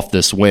pull off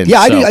this win.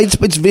 Yeah, so.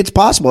 It's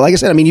possible. Like I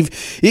said, I mean,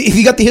 if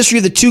you got the history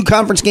of the 2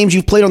 conference games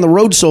you've played on the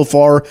road so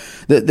far,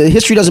 the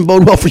history doesn't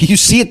bode well for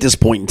UC at this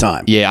point in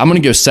time. Yeah, I'm going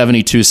to go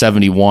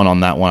 72-71 on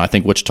that one. I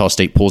think Wichita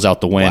State pulls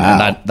out the win,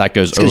 and that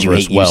goes over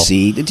as well.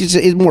 UC.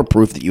 It's more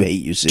proof that you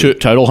hate UC.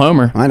 Total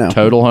homer. I know.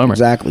 Total homer.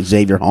 Exactly.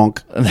 Xavier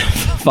honk.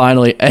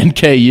 Finally,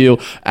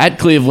 NKU at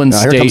Cleveland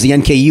State. Here comes the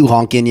NKU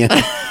honk in you.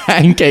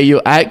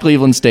 NKU at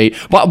Cleveland State.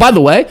 By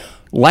the way,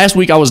 last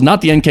week I was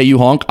not the NKU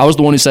honk. I was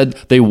the one who said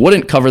they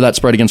wouldn't cover that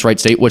spread against Wright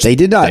State, which they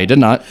did not. They did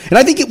not. And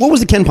I think what was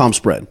the Ken Palm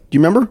spread? Do you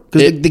remember?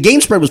 Because the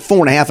game spread was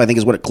 4.5. I think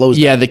is what it closed.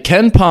 Yeah, at. The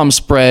Ken Palm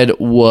spread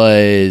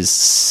was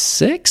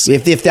 6.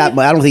 If that,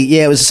 I don't think.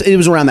 Yeah, it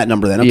was around that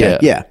number then. Okay,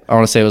 yeah. I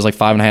want to say it was like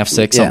 5.5,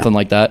 6, something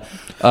like that.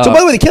 So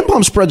by the way, the Ken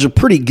Palm spreads are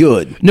pretty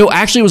good. No,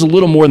 actually, it was a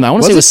little more than that. I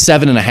want to say it was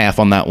 7.5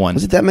 on that one.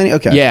 Was it that many?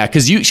 Okay. Yeah,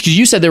 because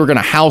you said they were going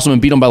to house them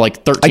and beat them by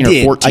like 13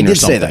 or 14 or something. I did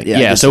say that.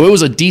 Yeah, so it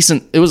was a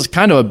decent. It was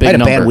kind of a big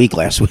number. I had a bad week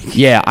last week.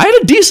 Yeah, I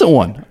had a decent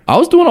one. I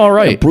was doing all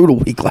right. A brutal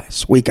week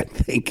last week, I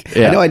think.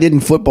 Yeah. I know I did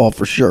in football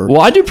for sure. Well,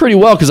 I do pretty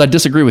well because I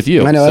disagree with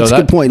you. I know, that's a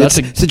good point. It's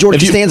the George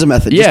Costanza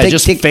method. Yeah,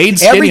 just fade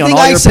skinny on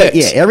all your picks.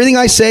 Yeah, everything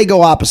I say,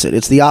 go opposite.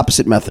 It's the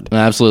opposite method.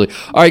 Absolutely.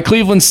 All right,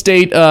 Cleveland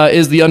State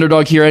is the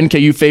underdog here.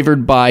 NKU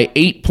favored by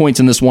 8 points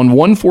in this one.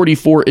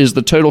 144 is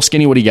the total.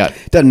 Skinny, what do you got?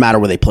 Doesn't matter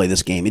where they play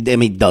this game.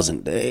 It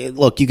doesn't.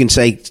 Look, you can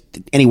say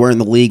anywhere in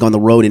the league, on the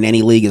road, in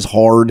any league is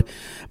hard,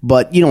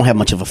 but you don't have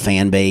much of a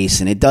fan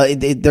base, and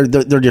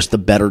they're just the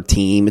better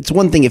team. It's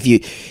one thing if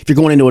you're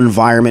going into an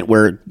environment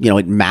where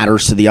it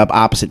matters to the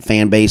opposite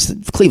fan base.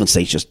 Cleveland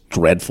State's just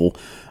dreadful.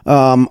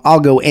 I'll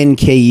go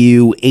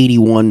NKU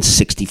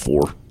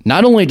 81-64.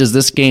 Not only does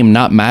this game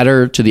not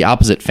matter to the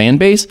opposite fan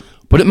base,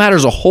 but it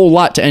matters a whole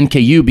lot to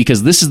NKU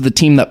because this is the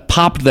team that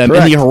popped them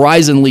in the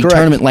Horizon League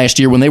tournament last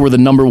year when they were the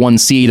number 1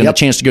 seed and the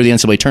chance to go to the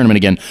NCAA tournament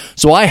again.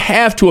 So I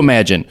have to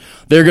imagine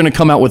they're going to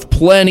come out with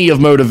plenty of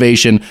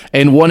motivation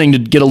and wanting to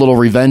get a little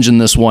revenge in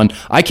this one.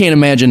 I can't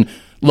imagine.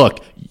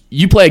 Look,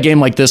 you play a game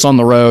like this on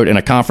the road in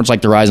a conference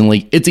like the Horizon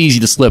League, it's easy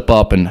to slip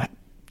up and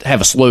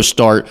have a slow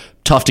start,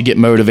 tough to get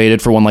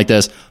motivated for one like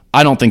this.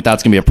 I don't think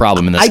that's going to be a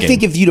problem in this game. I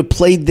think if you'd have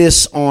played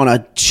this on a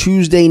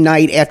Tuesday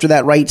night after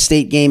that Wright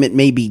State game, it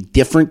may be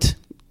different.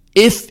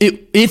 If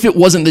it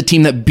wasn't the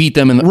team that beat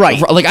them in the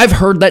like I've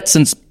heard that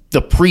since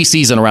the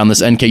preseason around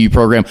this NKU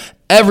program,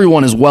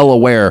 everyone is well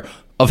aware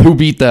of who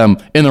beat them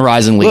in the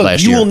Horizon League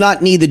last year. You will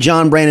not need the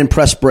John Brandon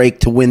press break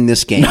to win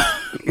this game.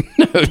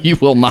 No, you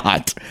will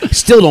not.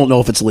 Still don't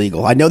know if it's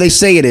legal. I know they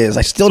say it is.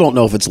 I still don't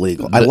know if it's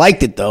legal. I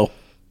liked it though.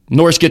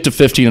 Norse get to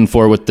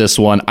 15-4 with this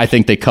one. I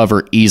think they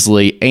cover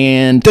easily.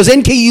 And does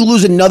NKU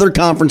lose another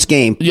conference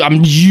game?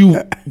 I'm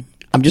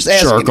just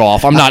asking. Jerk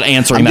off. I'm not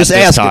answering that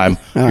this time.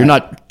 You're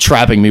not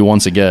trapping me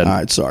once again. All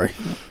right, sorry.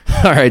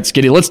 All right,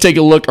 Skitty, let's take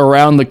a look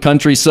around the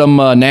country. Some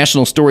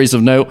national stories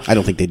of note. I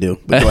don't think they do,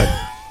 but go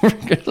ahead. We're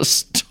going to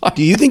start.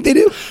 Do you think they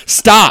do?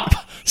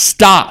 Stop.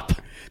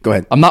 Go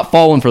ahead. I'm not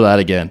falling for that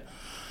again.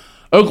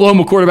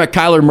 Oklahoma quarterback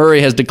Kyler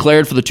Murray has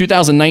declared for the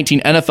 2019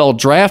 NFL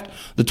Draft.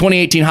 The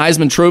 2018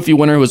 Heisman Trophy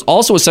winner, who is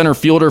also a center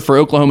fielder for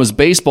Oklahoma's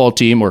baseball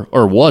team,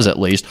 or was at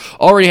least,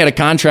 already had a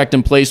contract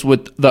in place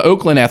with the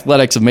Oakland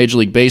Athletics of Major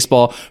League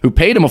Baseball, who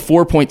paid him a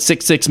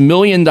 $4.66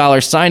 million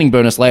signing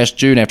bonus last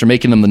June after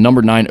making him the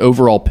number 9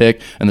 overall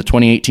pick in the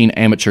 2018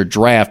 amateur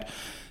draft.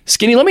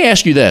 Skinny, let me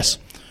ask you this.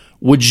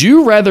 Would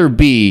you rather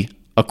be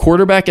a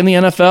quarterback in the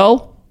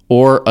NFL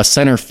or a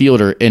center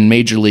fielder in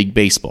Major League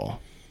Baseball?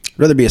 I'd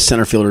rather be a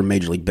center fielder in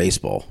Major League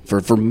Baseball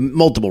for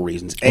multiple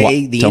reasons.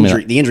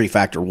 The injury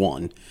factor,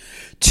 1.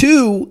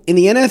 2, in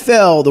the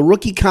NFL, the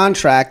rookie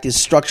contract is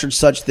structured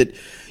such that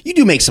you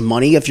do make some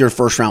money if you're a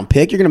first-round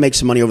pick. You're going to make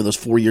some money over those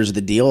 4 years of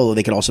the deal, although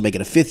they could also make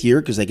it a 5th year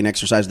because they can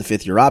exercise the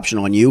 5th-year option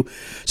on you.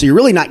 So you're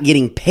really not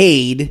getting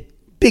paid,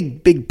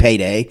 big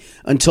payday,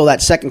 until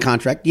that second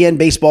contract. Yeah, in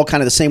baseball,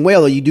 kind of the same way,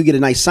 although you do get a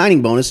nice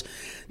signing bonus.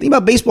 The thing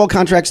about baseball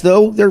contracts,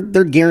 though,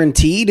 they're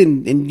guaranteed,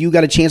 and you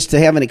got a chance to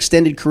have an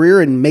extended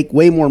career and make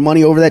way more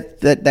money over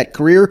that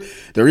career.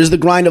 There is the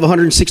grind of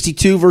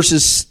 162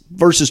 versus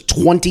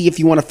 20 if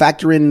you want to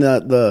factor in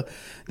the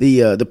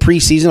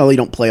preseason, although you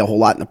don't play a whole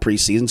lot in the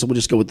preseason, so we'll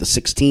just go with the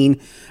 16.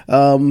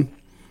 I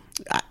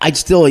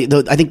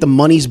think the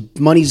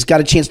money's got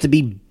a chance to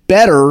be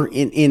better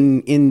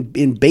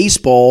in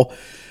baseball,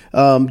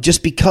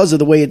 just because of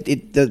the way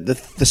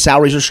the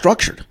salaries are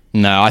structured.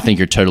 No, I think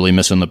you're totally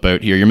missing the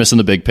boat here. You're missing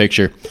the big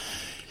picture.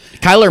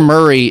 Kyler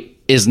Murray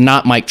is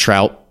not Mike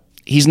Trout.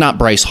 He's not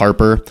Bryce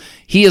Harper.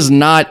 He is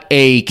not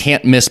a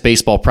can't-miss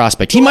baseball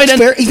prospect. I don't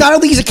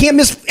think he's a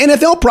can't-miss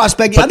NFL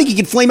prospect. I think he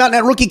could flame out in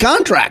that rookie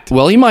contract.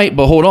 Well, he might,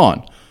 but hold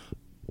on.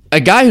 A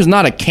guy who's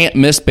not a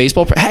can't-miss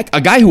baseball... Heck,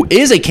 a guy who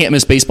is a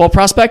can't-miss baseball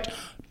prospect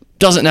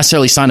doesn't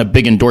necessarily sign a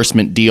big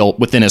endorsement deal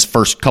within his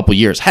first couple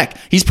years. Heck,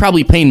 he's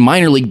probably playing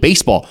minor league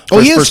baseball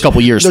for his first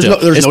couple years still.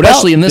 There's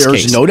especially no doubt. In this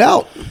case. There's no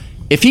doubt.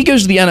 If he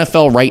goes to the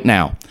NFL right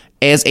now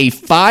as a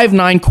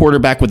 5'9"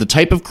 quarterback with the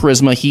type of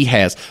charisma he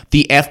has,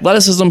 the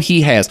athleticism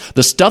he has,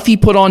 the stuff he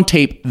put on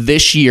tape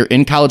this year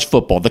in college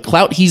football, the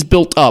clout he's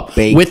built up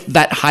with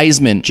that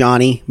Heisman.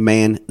 Johnny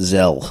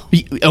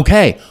Manziel.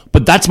 Okay,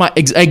 but that's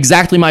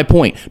exactly my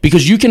point.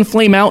 Because you can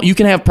flame out, you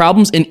can have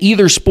problems in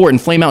either sport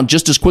and flame out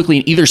just as quickly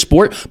in either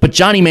sport, but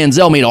Johnny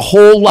Manziel made a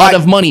whole lot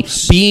of money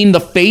being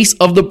the face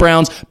of the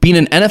Browns, being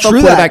an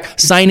NFL quarterback,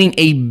 signing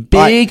a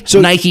big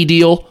Nike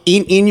deal.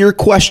 In your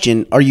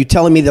question, are you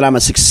telling me that I'm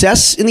a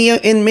success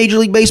in Major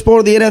League Baseball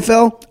or the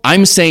NFL?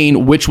 I'm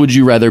saying, which would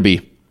you rather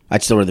be?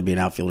 I'd still rather be an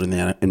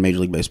outfielder in Major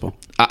League Baseball.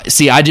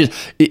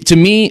 To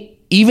me,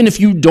 even if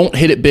you don't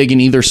hit it big in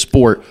either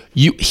sport,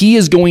 he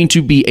is going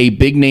to be a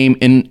big name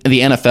in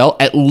the NFL,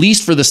 at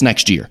least for this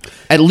next year.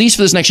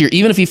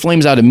 Even if he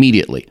flames out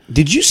immediately.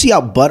 Did you see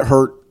how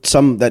butthurt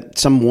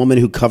some woman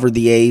who covered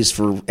the A's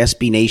for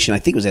SB Nation, I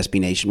think it was SB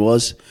Nation,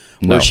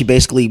 where she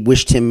basically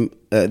wished him,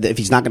 that if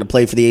he's not going to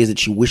play for the A's, that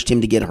she wished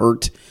him to get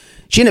hurt?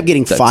 She ended up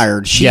getting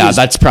fired.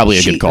 That's probably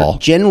a good call.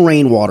 Jen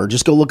Rainwater.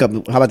 Just go look up.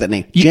 How about that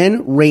name?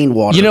 Jen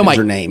Rainwater is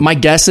her name. My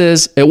guess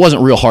is it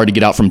wasn't real hard to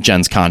get out from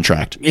Jen's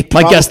contract.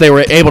 My guess they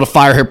were able to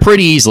fire her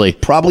pretty easily.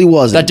 Probably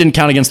wasn't. That didn't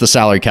count against the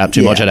salary cap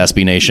too much at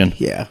SB Nation.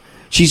 Yeah.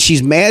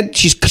 She's mad.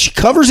 She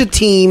covers a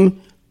team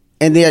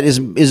and that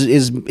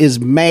is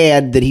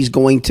mad that he's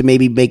going to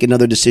maybe make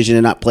another decision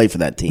and not play for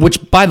that team.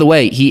 Which, by the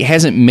way, he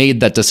hasn't made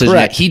that decision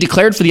yet. He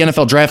declared for the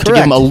NFL draft to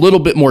give him a little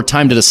bit more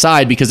time to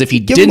decide, because if he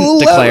didn't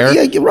declare,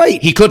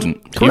 he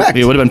couldn't. Correct.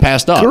 He would have been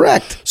passed up.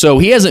 Correct. So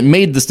he hasn't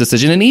made this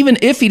decision, and even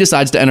if he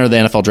decides to enter the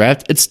NFL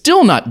draft, it's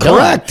still not done.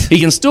 Correct. He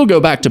can still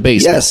go back to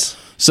baseball. Yes.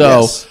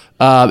 So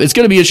it's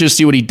going to be interesting to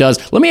see what he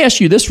does. Let me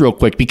ask you this real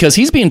quick, because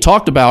he's being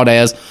talked about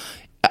as,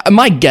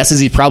 my guess is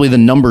he's probably the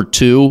number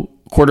 2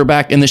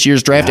 quarterback in this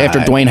year's draft after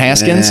Dwayne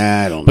Haskins.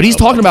 But he's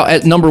talking about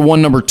at number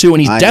 1, number 2,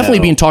 and he's definitely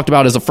being talked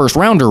about as a first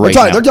rounder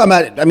now. They're talking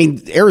about,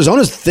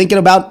 Arizona's thinking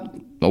about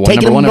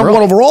taking him number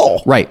 1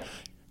 overall. Right.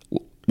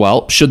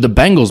 Well, should the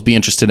Bengals be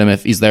interested in him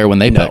if he's there when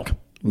they pick?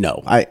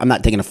 No. I'm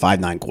not taking a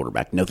 5'9"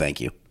 quarterback. No, thank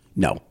you.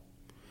 No.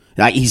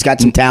 He's got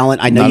some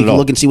talent. I know you can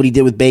look and see what he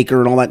did with Baker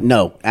and all that.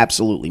 No,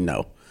 absolutely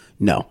no.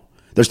 No.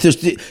 There's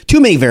too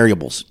many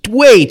variables.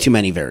 Way too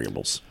many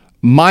variables.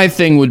 My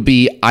thing would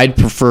be, I'd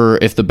prefer,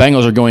 if the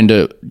Bengals are going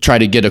to try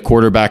to get a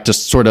quarterback to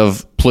sort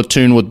of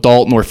platoon with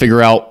Dalton or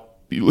figure out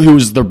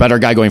who's the better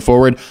guy going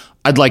forward,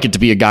 I'd like it to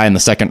be a guy in the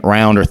second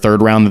round or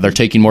third round that they're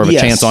taking more of a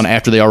chance on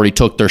after they already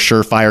took their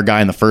surefire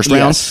guy in the first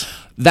round.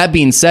 That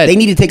being said, they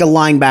need to take a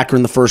linebacker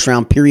in the first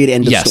round, period,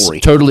 end of story.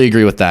 Yes, totally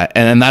agree with that.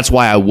 And that's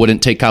why I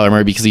wouldn't take Kyler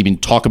Murray, because he's being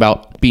talked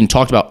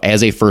about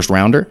as a first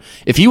rounder.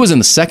 If he was in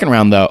the second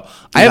round, though,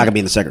 he's not going to be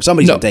in the second.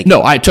 Somebody's going to take him.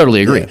 No, I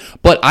totally agree. Yeah.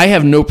 But I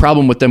have no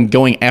problem with them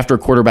going after a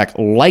quarterback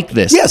like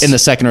this in the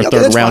second or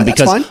third round,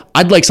 because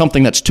I'd like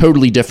something that's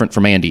totally different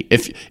from Andy.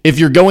 If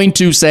you're going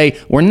to say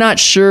we're not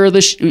sure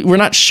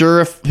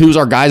if who's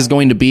our guy is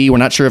going to be, we're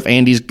not sure if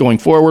Andy's going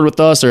forward with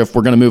us or if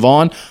we're going to move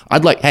on,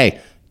 I'd like,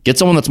 hey, get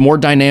someone that's more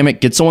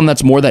dynamic, get someone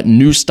that's more that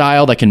new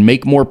style that can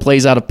make more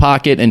plays out of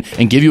pocket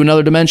and give you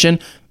another dimension,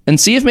 and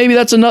see if maybe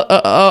that's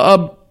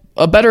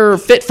a better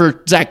fit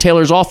for Zach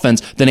Taylor's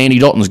offense than Andy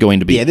Dalton's going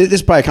to be. Yeah, this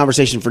is probably a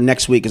conversation for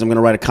next week, because I'm going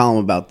to write a column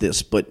about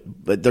this. But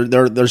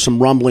there's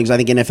some rumblings. I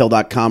think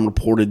NFL.com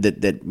reported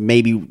that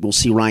maybe we'll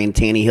see Ryan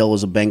Tannehill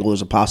as a Bengal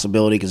as a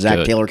possibility, because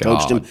Zach Taylor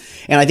coached him.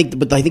 And I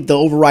think the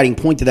overriding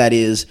point to that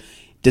is,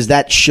 does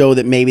that show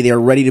that maybe they are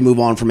ready to move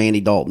on from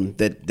Andy Dalton,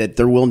 that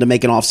they're willing to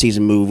make an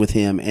offseason move with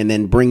him and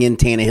then bring in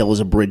Tannehill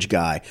as a bridge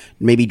guy,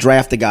 maybe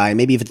draft a guy.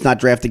 Maybe if it's not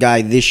draft a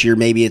guy this year,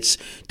 maybe it's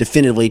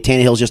definitively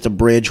Tannehill's just a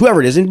bridge,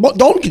 whoever it is. And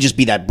Dalton could just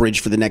be that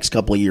bridge for the next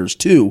couple of years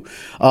too,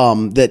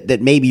 that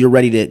maybe you're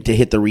ready to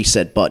hit the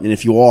reset button. And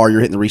if you are, you're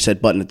hitting the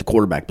reset button at the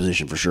quarterback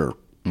position for sure.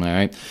 All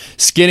right.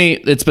 Skinny,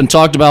 it's been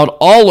talked about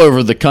all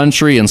over the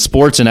country and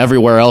sports and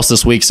everywhere else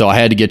this week, so I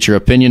had to get your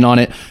opinion on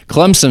it.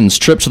 Clemson's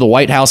trip to the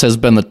White House has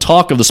been the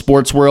talk of the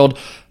sports world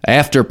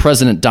after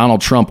President Donald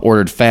Trump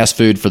ordered fast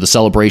food for the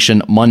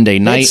celebration Monday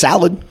night.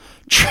 Salad.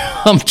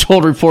 Trump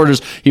told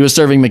reporters he was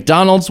serving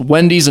McDonald's,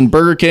 Wendy's, and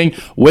Burger King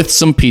with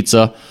some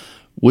pizza.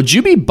 Would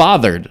you be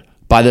bothered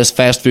by this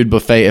fast food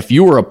buffet if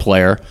you were a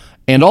player?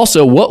 And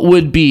also, what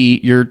would be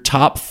your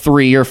top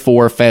 3 or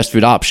 4 fast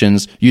food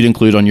options you'd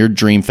include on your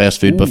dream fast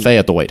food buffet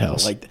at the White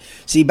House?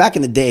 See, back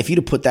in the day, if you'd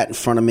have put that in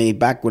front of me,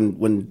 back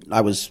when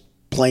I was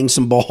playing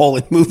some ball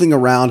and moving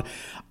around,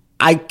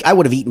 I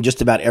would have eaten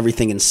just about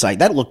everything in sight.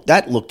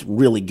 That looked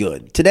really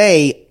good.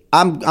 Today,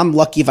 I'm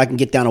lucky if I can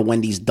get down a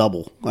Wendy's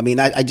double. I mean,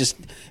 it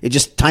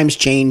just times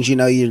change,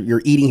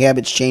 your eating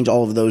habits change,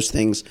 all of those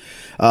things.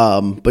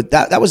 But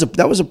that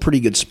was a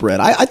pretty good spread.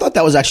 I thought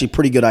that was actually a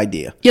pretty good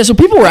idea. Yeah, so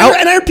people were out,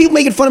 and I heard people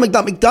making fun of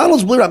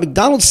McDonald's. Believe it or not,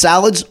 McDonald's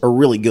salads are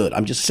really good.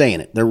 I'm just saying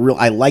it. They're real.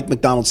 I like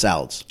McDonald's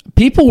salads.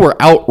 People were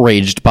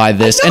outraged by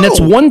this, and it's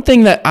one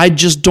thing that I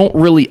just don't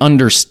really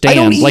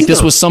understand. Like,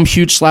 this was some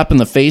huge slap in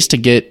the face to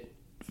get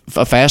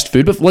a fast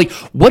food? But like,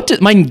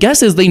 my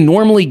guess is they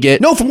normally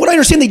get. No, from what I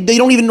understand, they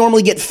don't even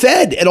normally get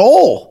fed at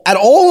all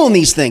on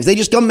these things. They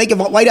just come make a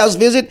White House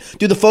visit,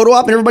 do the photo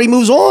op, and everybody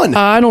moves on.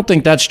 I don't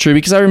think that's true,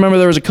 because I remember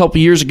there was a couple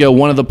years ago,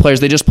 one of the players,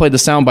 they just played the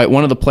soundbite.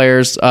 One of the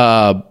players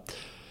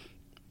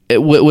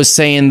was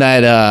saying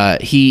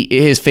that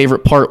his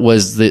favorite part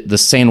was the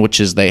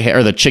sandwiches they had,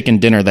 or the chicken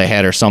dinner they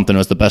had, or something. It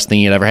was the best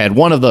thing he'd ever had.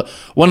 One of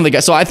the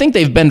guys. So I think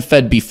they've been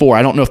fed before.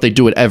 I don't know if they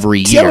do it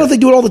every year. I don't know if they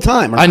do it all the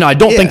time. I know. I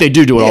don't think they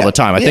do it all the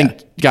time. I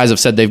think guys have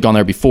said they've gone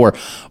there before.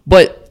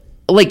 But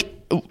like,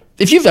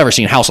 if you've ever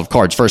seen House of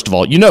Cards, first of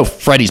all, you know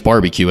Freddy's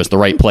Barbecue is the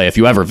right play if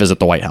you ever visit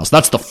the White House.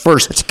 That's the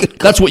first.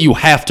 That's what you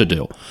have to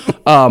do.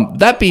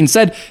 That being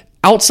said,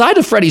 outside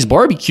of Freddy's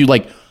Barbecue,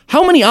 like,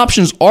 how many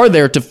options are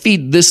there to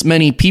feed this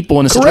many people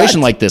in a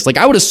situation like this? Like,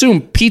 I would assume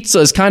pizza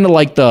is kind of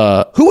like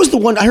the... Who was the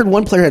one? I heard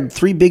one player had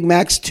 3 Big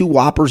Macs, 2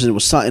 Whoppers, and it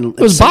was something...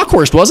 It was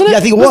Bockhorst, wasn't it? Yeah,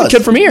 I think it was. The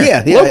kid from here.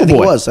 Yeah, local I think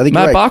boy. it was. I think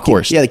Matt you're right.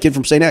 Bockhorst. Yeah, the kid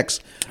from St. X.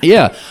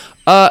 Yeah.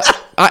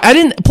 I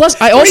didn't... Plus,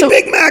 I also...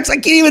 3 Big Macs! I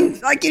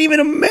can't even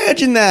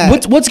imagine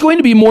that. What's going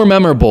to be more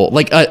memorable?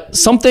 Like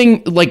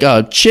something like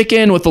a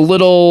chicken with a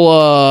little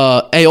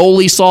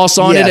aioli sauce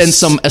on it, and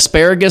some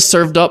asparagus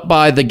served up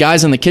by the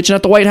guys in the kitchen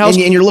at the White House.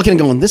 And you're looking and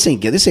going, this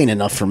ain't good. This ain't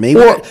enough for me.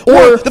 Or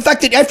the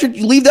fact that after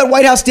you leave that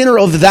White House dinner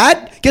of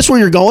that, guess where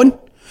you're going?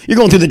 You're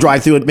going through the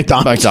drive-thru at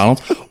McDonald's.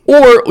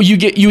 Or you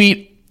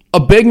eat a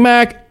Big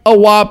Mac, a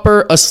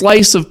Whopper, a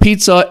slice of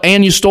pizza,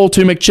 and you stole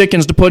 2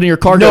 McChickens to put in your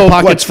cargo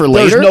pockets for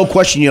later. There's no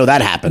question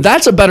that happened.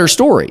 That's a better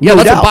story. Yeah,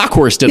 that's what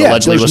Bockhorst did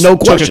allegedly.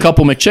 Took a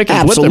couple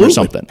McChickens with them or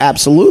something.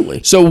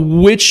 Absolutely. So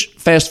which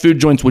fast food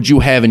joints would you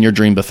have in your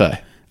dream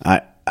buffet?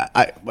 We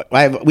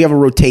have a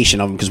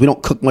rotation of them because we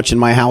don't cook much in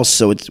my house,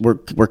 so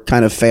we're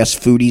kind of fast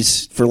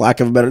foodies, for lack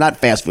of a better, not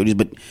fast foodies,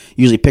 but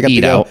usually pick up Eat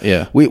to go. out,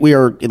 yeah. We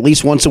are at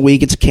least once a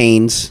week. It's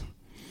Cane's.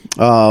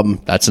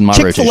 That's in my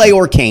rotation. Chick-fil-A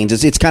or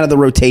Cane's. It's kind of the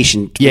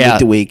rotation week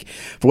to week.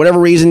 For whatever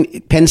reason,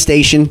 Penn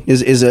Station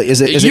is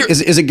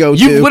a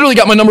go-to. You've literally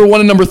got my number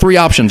 1 and number 3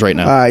 options right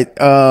now. All right.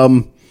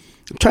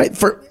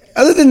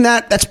 Other than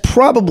that, that's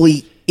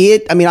probably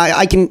it. I mean,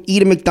 I can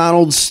eat a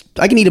McDonald's.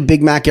 I can eat a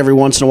Big Mac every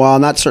once in a while.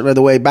 Not certainly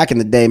the way back in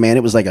the day, man.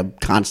 It was like a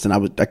constant.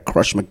 I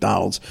crushed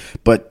McDonald's,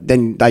 but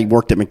then I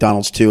worked at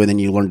McDonald's too, and then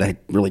you learn to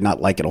really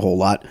not like it a whole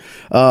lot.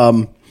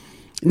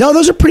 No,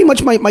 those are pretty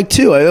much my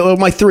 2,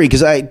 my 3,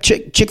 because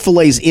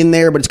Chick-fil-A's in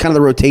there, but it's kind of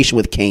the rotation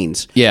with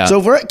Cane's. Yeah. So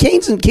for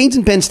Cane's and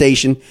Penn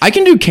Station, I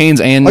can do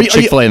Cane's and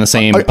Chick-fil-A in the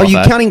same. Are you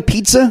counting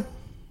pizza?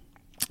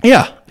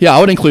 Yeah,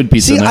 I would include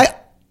pizza. See, in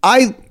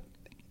there.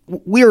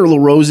 We are La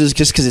Rosa's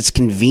just because it's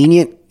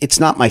convenient. It's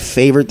not my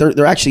favorite.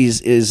 There actually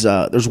is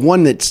there's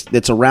one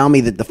that's around me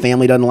that the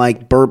family doesn't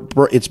like.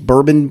 It's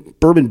bourbon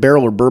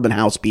barrel or bourbon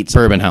house pizza.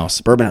 Bourbon House.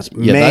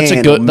 Yeah, man,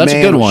 that's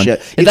a good one.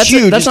 It's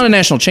huge. That's not a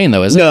national chain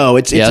though, is it? No,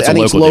 I think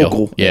it's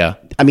local. Deal. Yeah.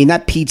 I mean,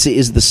 that pizza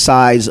is the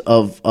size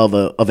of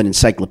an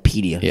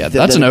encyclopedia. Yeah,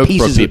 that's an Oak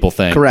Brook people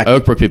thing. Correct.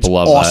 Oak Brook people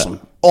love that.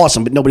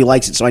 Awesome, but nobody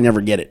likes it, so I never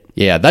get it.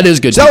 Yeah, that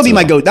is good. So that would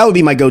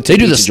be my go-to. They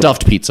do the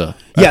stuffed pizza.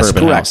 Yes,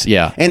 Bourbon correct. House.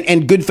 Yeah,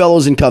 and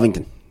Goodfellas in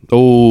Covington.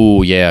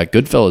 Oh yeah,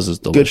 Goodfellas is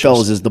delicious.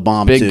 Goodfellas is the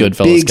bomb. Big too.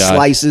 Goodfellas Big guy.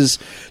 Slices.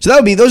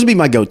 So those would be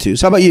my go-tos.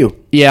 How about you?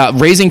 Yeah,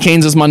 Raising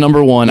Cane's is my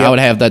number 1. Yep. I would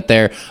have that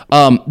there.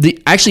 What about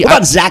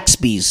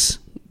Zaxby's?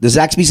 Does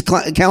Zaxby's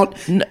count?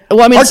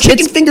 Well, I mean, are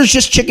chicken fingers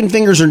just chicken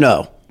fingers or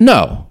no?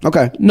 No.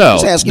 Okay. No.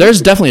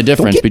 There's definitely a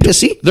difference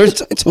between.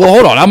 Well,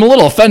 hold on. I'm a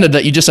little offended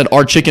that you just said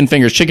are chicken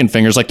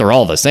fingers like they're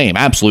all the same.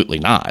 Absolutely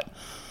not.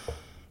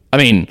 I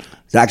mean,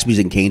 Zaxby's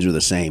and Cane's are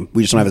the same.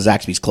 We just don't have a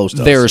Zaxby's close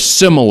to us. They're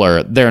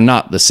similar. They're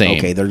not the same.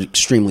 Okay, they're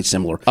extremely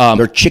similar.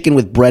 They're chicken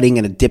with breading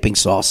and a dipping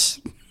sauce.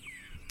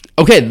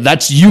 Okay,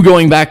 that's you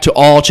going back to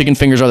all chicken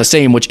fingers are the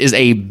same, which is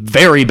a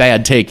very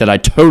bad take that I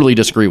totally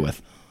disagree with.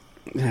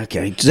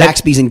 Okay,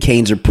 Zaxby's and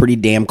Cane's are pretty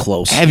damn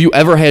close. Have you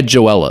ever had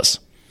Joella's?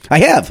 I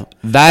have.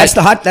 That's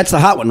the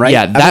hot one, right?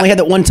 Yeah, I've only had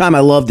that one time.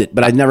 I loved it,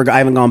 but I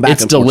haven't gone back.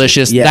 It's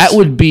delicious. Yes. That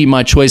would be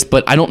my choice,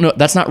 but I don't know.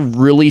 That's not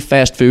really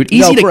fast food.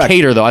 Easy to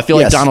cater, though. I feel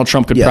like Donald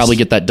Trump could probably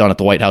get that done at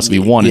the White House if he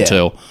wanted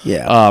to.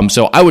 Yeah.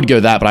 So I would go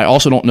that, but I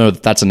also don't know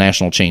that that's a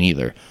national chain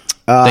either.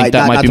 I think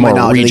that might be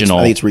more regional.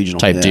 I think it's regional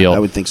type deal. I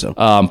would think so.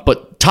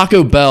 But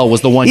Taco Bell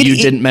was the one you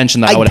didn't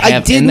mention that I would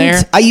have in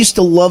there. I used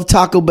to love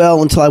Taco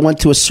Bell until I went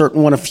to a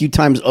certain one a few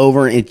times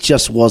over. And it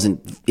just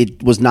wasn't.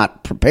 It was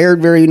not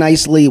prepared very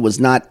nicely. It was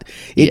not.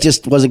 It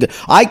just wasn't good.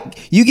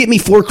 You get me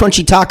 4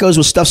 crunchy tacos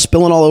with stuff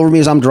spilling all over me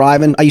as I'm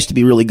driving. I used to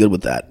be really good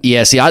with that.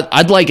 Yeah. See,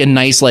 I'd like a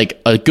nice,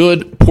 a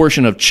good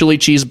portion of chili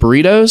cheese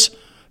burritos.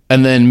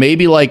 And then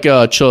maybe a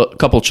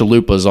couple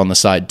chalupas on the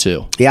side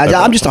too. Yeah,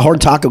 I'm just a hard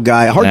taco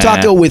guy. A hard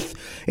taco with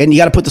And you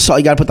got to put the salt.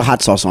 You got to put the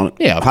hot sauce on it.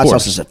 Yeah, of hot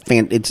course. sauce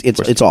is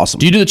it's awesome.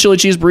 Do you do the chili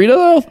cheese burrito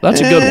though?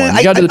 That's a good one.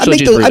 You got to do the chili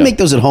cheese burrito. I make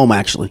those at home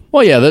actually.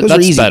 Well, yeah, Those are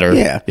that's easy. better.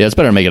 Yeah, it's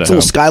better to make it at a home.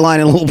 little skyline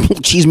and a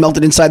little cheese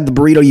melted inside the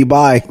burrito you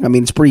buy. I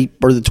mean, it's pretty,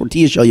 or the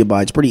tortilla shell you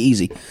buy. It's pretty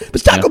easy.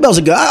 But Taco Bell's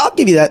a good. I'll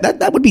give you that.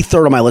 That would be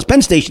third on my list.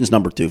 Penn Station's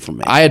number 2 for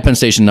me. I had Penn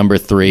Station number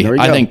 3. There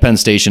you I go. think Penn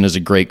Station is a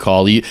great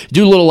call. You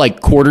do little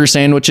like quarter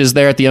sandwiches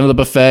there at the end of the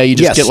buffet. You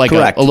just Yes, get like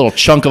correct. a little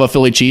chunk of a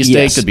Philly cheesesteak.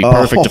 Yes. It'd be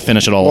perfect to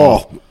finish it all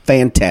off.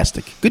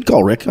 Fantastic. Good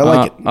call, Rick. I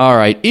like it. All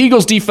right.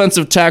 Eagles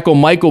defensive tackle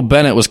Michael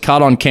Bennett was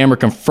caught on camera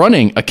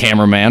confronting a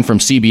cameraman from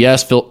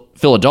CBS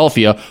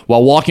Philadelphia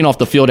while walking off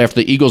the field after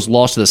the Eagles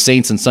lost to the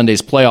Saints in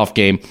Sunday's playoff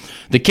game.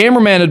 The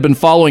cameraman had been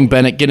following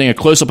Bennett, getting a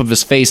close-up of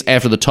his face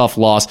after the tough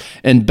loss,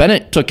 and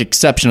Bennett took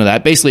exception to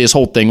that. Basically, his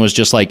whole thing was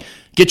just like,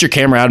 get your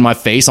camera out of my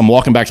face. I'm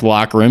walking back to the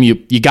locker room.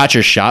 You got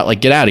your shot.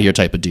 Like, get out of here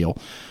type of deal.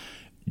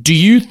 Do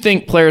you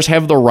think players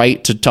have the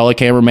right to tell a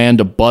cameraman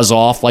to buzz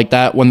off like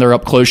that when they're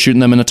up close shooting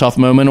them in a tough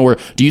moment? Or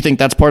do you think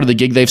that's part of the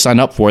gig they've signed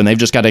up for and they've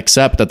just got to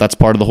accept that that's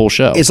part of the whole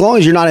show? As long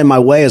as you're not in my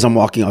way as I'm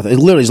walking off.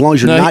 Literally, as long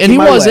as you're not and in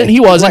my way. He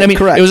wasn't. Right, I mean,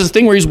 correct. it was a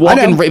thing where he's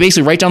walking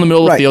basically right down the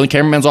middle of the field. The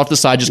cameraman's off the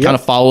side, just kind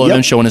of following him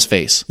and showing his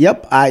face.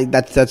 Yep,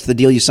 that's the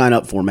deal you sign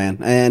up for, man.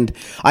 And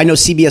I know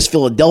CBS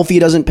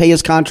Philadelphia doesn't pay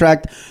his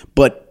contract,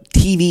 but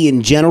TV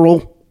in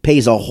general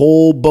pays a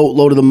whole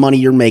boatload of the money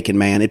you're making,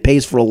 man. It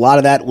pays for a lot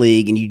of that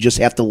league, and you just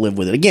have to live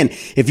with it. Again,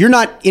 if you're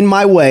not in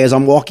my way as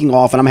I'm walking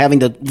off and I'm having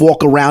to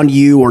walk around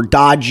you or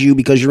dodge you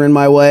because you're in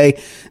my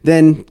way,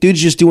 then dude's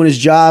just doing his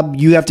job.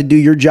 You have to do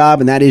your job,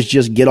 and that is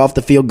just get off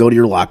the field, go to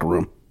your locker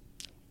room.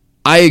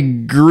 I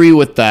agree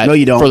with that. No,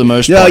 you don't. For the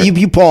most part. No,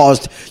 you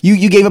paused.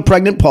 You gave a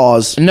pregnant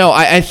pause. No,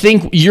 I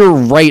think you're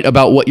right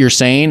about what you're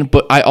saying,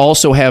 but I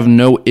also have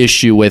no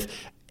issue with...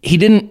 He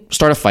didn't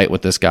start a fight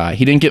with this guy.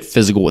 He didn't get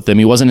physical with him.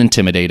 He wasn't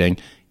intimidating.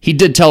 He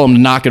did tell him to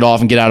knock it off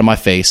and get out of my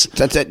face.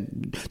 That's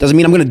it. Doesn't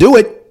mean I'm going to do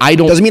it.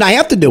 Doesn't mean I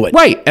have to do it.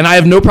 Right. And I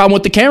have no problem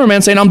with the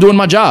cameraman saying I'm doing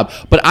my job.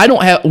 But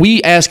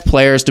we ask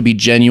players to be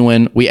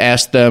genuine. We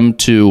ask them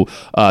to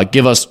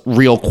give us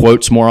real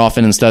quotes more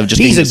often instead of just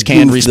being this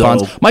canned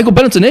response. Though. Michael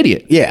Bennett's an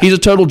idiot. Yeah. He's a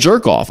total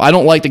jerk off. I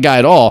don't like the guy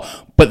at all.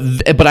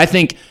 But I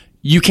think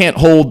you can't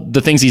hold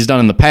the things he's done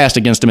in the past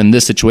against him in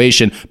this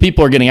situation.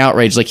 People are getting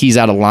outraged like he's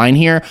out of line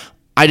here.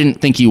 I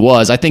didn't think he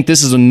was. I think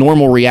this is a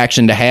normal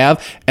reaction to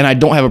have, and I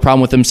don't have a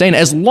problem with him saying,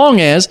 as long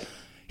as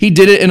he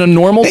did it in a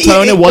normal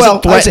tone, it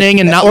wasn't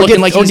threatening and not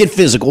looking like he's... Or get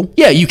physical.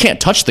 Yeah, you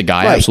can't touch the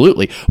guy, right.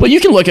 Absolutely. But you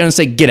can look at him and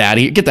say, get out of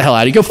here, get the hell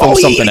out of here, go film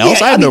something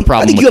else. I have no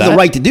problem with that. I think you have the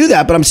right to do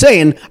that, but I'm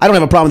saying I don't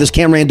have a problem with this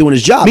cameraman doing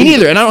his job. Me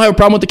neither, and I don't have a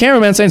problem with the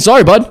cameraman saying,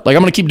 sorry, bud, like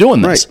I'm going to keep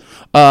doing this.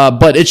 Right.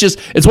 But it's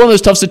one of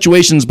those tough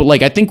situations, but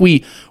like I think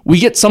we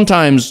get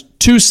sometimes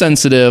too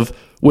sensitive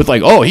with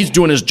like, oh, he's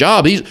doing his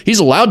job. He's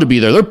allowed to be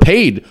there. They're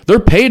paid. They're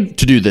paid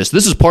to do this.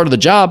 This is part of the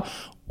job.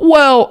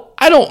 Well,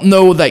 I don't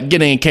know that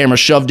getting a camera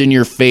shoved in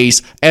your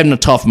face in a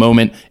tough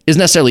moment is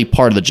necessarily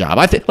part of the job.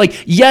 I think,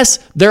 like, yes,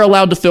 they're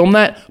allowed to film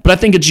that, but I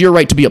think it's your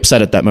right to be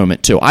upset at that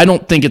moment too. I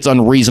don't think it's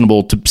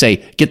unreasonable to say,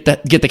 get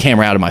the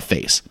camera out of my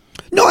face.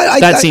 No,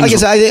 I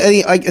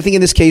think in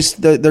this case,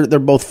 they're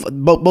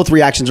both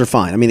reactions are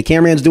fine. I mean, the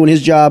cameraman's doing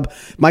his job.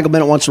 Michael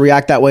Bennett wants to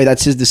react that way.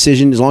 That's his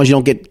decision. As long as you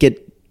don't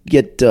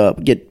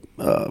get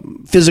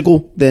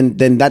physical, then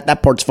that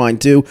part's fine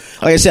too.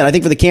 Like I said, I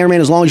think for the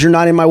cameraman, as long as you're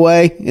not in my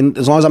way, and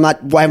as long as I'm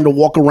not having to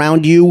walk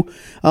around you,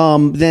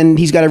 then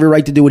he's got every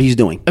right to do what he's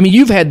doing. I mean,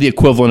 you've had the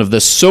equivalent of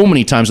this so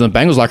many times in the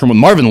Bengals locker room. With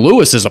Marvin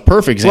Lewis is a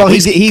perfect example.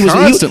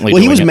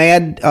 Well, he was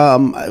mad.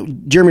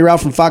 Jeremy Rao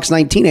from Fox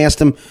 19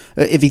 asked him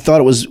if he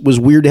thought it was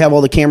weird to have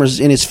all the cameras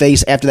in his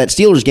face after that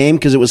Steelers game,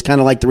 because it was kind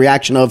of like the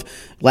reaction of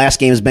last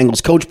game as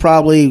Bengals coach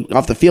probably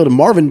off the field, and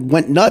Marvin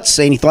went nuts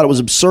saying he thought it was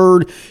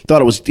absurd, he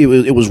thought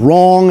it was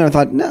wrong. And I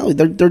thought, no,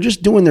 they're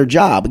just doing their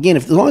job. Again,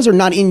 as long as they're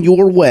not in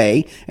your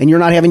way and you're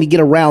not having to get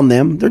around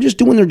them, they're just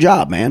doing their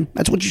job, man.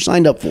 That's what you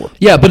signed up for.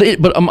 Yeah, but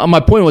my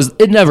point was,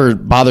 it never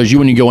bothers you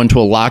when you go into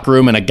a locker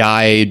room and a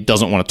guy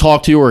doesn't want to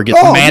talk to you or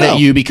gets mad at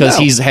you because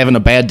he's having a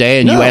bad day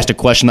and you asked a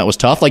question that was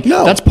tough. Like,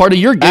 that's part of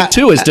your gig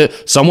too,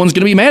 someone's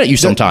going to be mad at you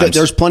sometimes.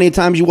 There's plenty of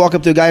times you walk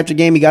up to a guy after a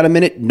game, you got a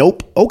minute?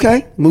 Nope.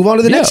 Okay, move on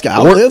to the next guy.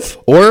 I'll live.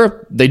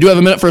 Or they do have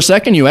a minute for a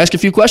second, you ask a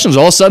few questions,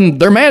 all of a sudden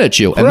they're mad at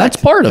you. Correct. And that's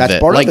part of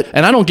it.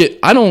 And I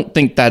don't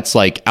think that's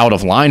like out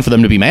of line for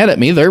them to be mad at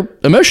me. They're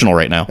emotional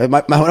right now. One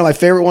of my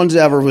favorite ones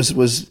ever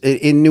was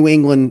in New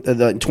England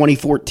in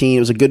 2014. It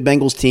was a good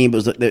Bengals team.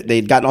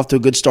 They'd gotten off to a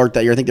good start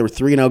that year. I think they were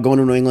 3-0 going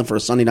to New England for a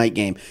Sunday night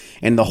game.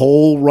 And the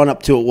whole run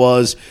up to it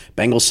was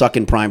Bengals suck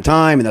in prime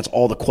time. And that's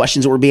all the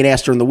questions that were being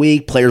asked during the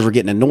week. Players were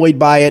getting annoyed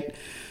by it.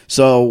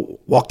 So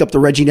walked up to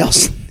Reggie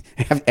Nelson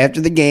after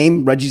the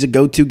game. Reggie's a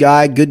go-to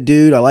guy, good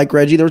dude. I like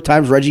Reggie. There were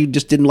times Reggie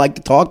just didn't like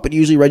to talk, but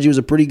usually Reggie was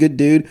a pretty good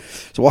dude.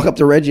 So walk up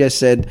to Reggie. I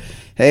said,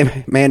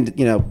 hey, man,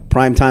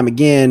 prime time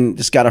again.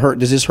 This got to hurt.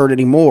 Does this hurt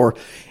anymore?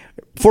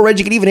 Before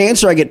Reggie could even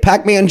answer, I get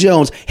Pac-Man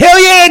Jones. Hell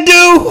yeah,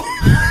 dude!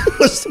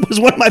 was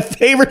one of my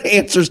favorite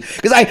answers,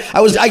 because I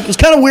was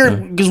kind of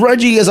weird, because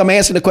Reggie, as I'm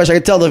asking the question, I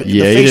could tell the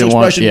facial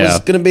expression was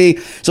going to be.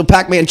 So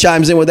Pac-Man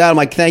chimes in with that. I'm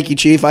like, thank you,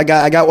 Chief. I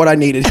got what I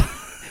needed.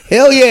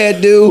 Hell yeah,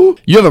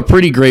 dude. You have a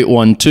pretty great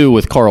one too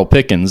with Carl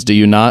Pickens, do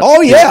you not? Oh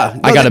yeah,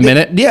 I got a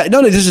minute. Yeah,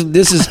 no.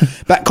 This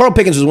is. Carl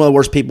Pickens was one of the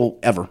worst people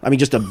ever. I mean,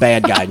 just a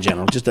bad guy in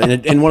general,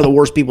 and one of the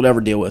worst people to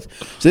ever deal with.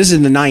 So this is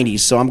in the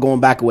 '90s. So I'm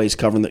going back a ways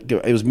covering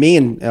it was me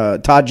and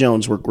Todd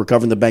Jones were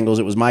covering the Bengals.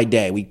 It was my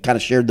day. We kind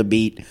of shared the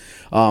beat.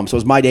 So it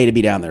was my day to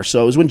be down there.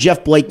 So it was when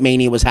Jeff Blake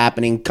mania was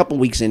happening, a couple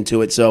weeks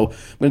into it. So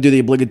I'm going to do the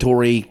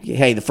obligatory,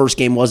 hey, the first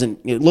game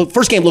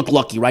first game looked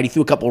lucky, right? He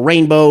threw a couple of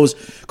rainbows.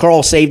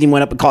 Carl saved him,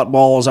 went up and caught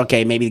balls.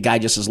 Okay, maybe the guy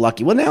just is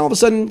lucky. Well, now all of a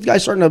sudden, the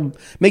guy's starting to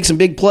make some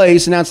big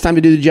plays, and now it's time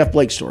to do the Jeff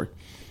Blake story.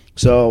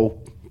 So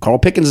Carl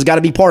Pickens has got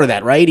to be part of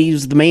that, right?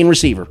 He's the main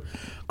receiver.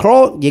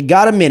 Carl, you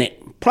got a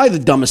minute. Probably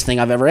the dumbest thing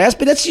I've ever asked,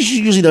 but that's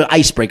usually the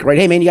icebreaker, right?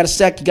 Hey, man, you got a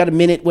sec, you got a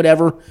minute,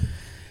 whatever.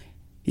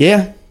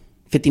 Yeah,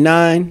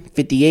 59,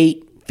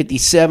 58,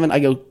 57.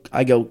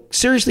 I go,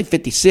 seriously,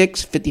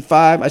 56,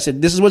 55. I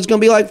said, this is what it's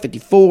going to be like,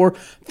 54.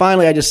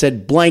 Finally, I just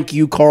said, blank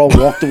you, Carl,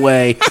 walked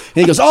away. And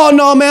he goes, oh,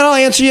 no, man, I'll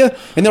answer you.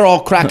 And they're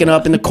all cracking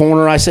up in the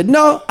corner. I said,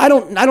 no, I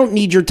don't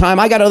need your time.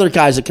 I got other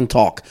guys that can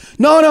talk.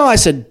 No, I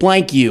said,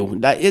 blank you.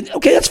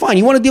 Okay, that's fine.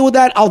 You want to deal with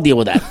that? I'll deal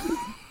with that.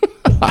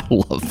 I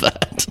love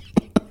that.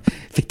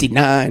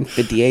 59,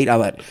 58.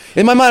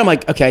 In my mind, I'm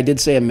like, okay, I did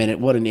say a minute.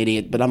 What an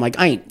idiot. But I'm like,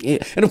 I ain't.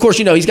 And of course,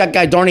 he's got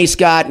guy Darnay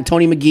Scott and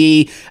Tony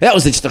McGee. That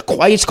was just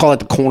I used to call it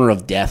the corner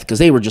of death because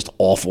they were just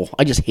awful.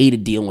 I just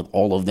hated dealing with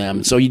all of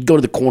them. So you'd go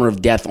to the corner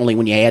of death only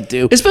when you had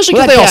to. Especially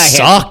because they all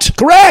sucked.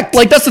 Correct.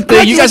 Like, that's the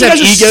thing. You guys have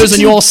egos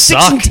and you all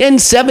 6 suck. and 10,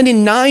 7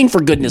 and 9,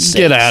 for goodness sake.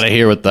 Get out of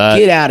here with that.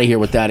 Get out of here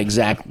with that,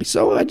 exactly.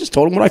 So I just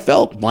told him what I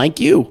felt. Blank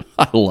you.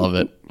 I love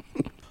it.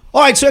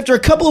 All right, so after a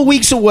couple of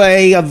weeks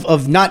away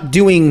of not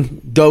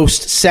doing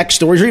ghost sex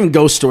stories or even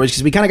ghost stories,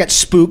 because we kind of got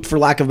spooked, for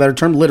lack of a better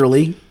term,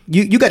 literally.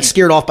 You got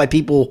scared off by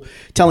people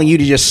telling you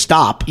to just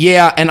stop.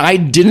 Yeah, and I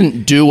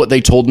didn't do what they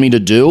told me to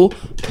do,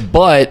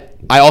 but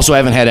I also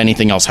haven't had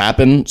anything else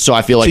happen, so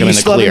I feel like I'm in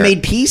the clear. So you still haven't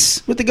made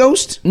peace with the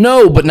ghost?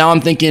 No, but now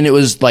I'm thinking it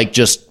was like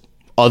just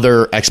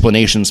other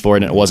explanations for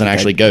it, and it wasn't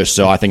actually ghosts,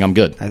 so I think I'm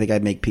good. I think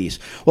I'd make peace.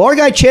 Well, our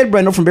guy Chad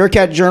Brendel from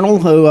Bearcat Journal,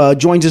 who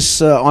joins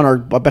us on our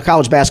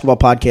college basketball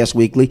podcast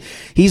weekly,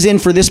 he's in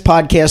for this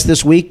podcast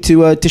this week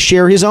to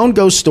share his own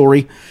ghost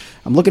story.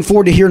 I'm looking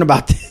forward to hearing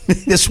about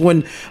this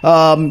one.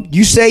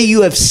 You say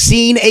you have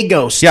seen a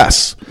ghost.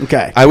 Yes.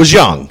 Okay. I was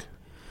young.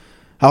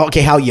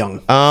 How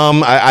young?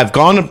 I've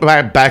gone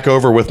back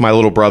over with my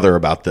little brother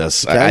about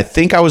this. Okay. I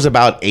think I was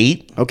about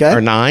 8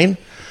 or 9.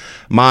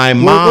 My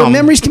mom... Well,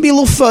 memories can be a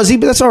little fuzzy,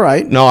 but that's all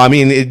right. No, I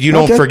mean, you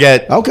don't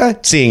forget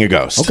seeing a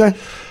ghost. Okay.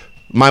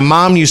 My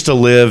mom used to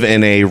live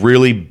in a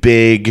really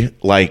big,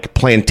 like,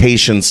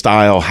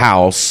 plantation-style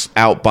house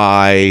out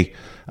by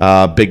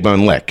Big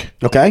Bone Lick.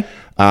 Okay.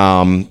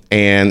 And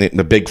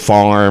the big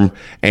farm.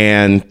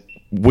 And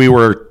we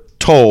were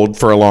told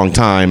for a long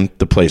time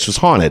the place was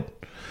haunted.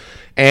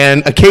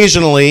 And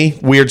occasionally,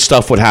 weird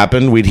stuff would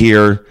happen. We'd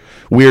hear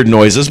weird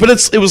noises, but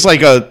it was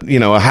like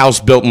a house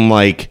built in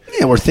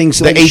where things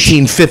the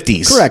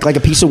 1850s. Correct, like a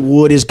piece of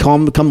wood has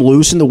come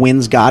loose and the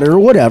wind's got it or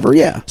whatever.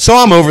 Yeah. So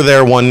I'm over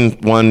there one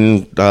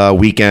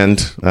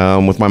weekend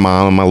with my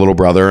mom and my little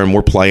brother, and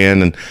we're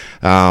playing, and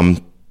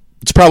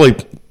it's probably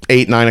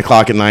 8-9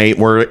 o'clock at night.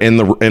 We're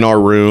in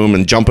our room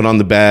and jumping on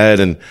the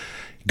bed and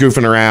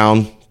goofing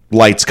around.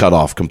 Lights cut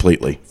off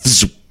completely.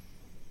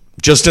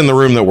 Just in the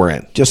room that we're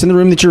in. Just in the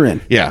room that you're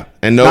in. Yeah.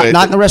 And not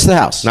in the rest of the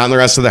house. Not in the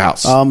rest of the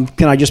house.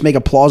 Can I just make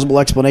a plausible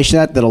explanation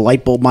that a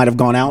light bulb might have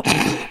gone out?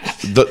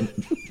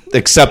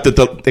 Except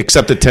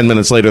that 10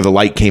 minutes later, the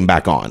light came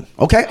back on.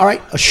 Okay. All right.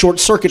 A short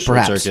circuit,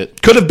 perhaps.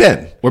 Could have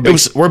been.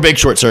 We're big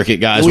short circuit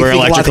guys. We're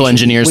electrical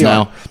engineers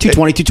now.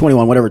 220,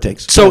 221, whatever it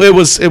takes. So it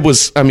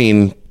was, I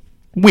mean,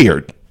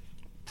 weird.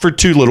 For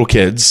 2 little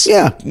kids.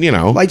 Yeah.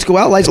 Lights go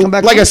out, lights come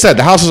back on. Like I said,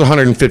 the house is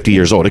 150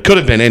 years old. It could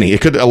have been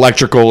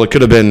electrical. It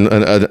could have been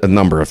a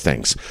number of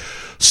things.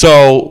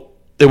 So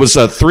it was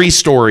a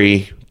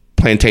 3-story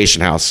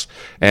plantation house,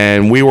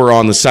 and we were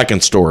on the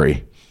 2nd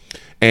story.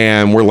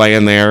 And we're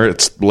laying there.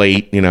 It's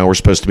late. We're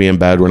supposed to be in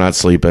bed. We're not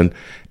sleeping.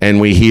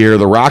 And we hear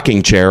the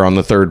rocking chair on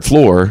the 3rd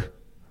floor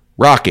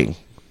rocking.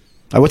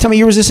 What time of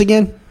year was this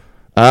again?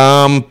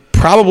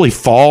 Probably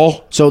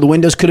fall. So the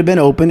windows could have been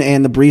open,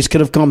 and the breeze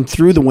could have come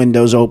through the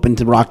windows open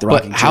to rock the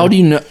rocking chair. How do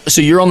you know?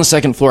 So you're on the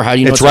 2nd floor. How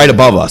do you know it's right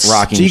above us?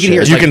 Rocking so you can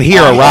hear. You can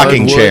hear a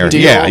rocking chair.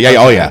 Yeah.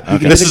 Oh yeah.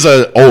 Okay. This is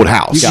an old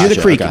house. You can hear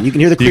the creaking. Okay. You can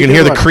hear the creaking. You can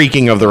hear the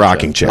creaking of the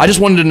rocking chair. I just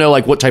wanted to know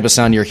what type of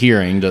sound you're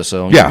hearing.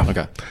 Yeah.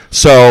 Okay.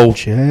 So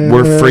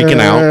we're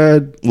freaking out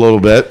a little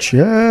bit.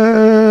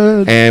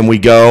 And we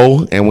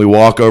go and we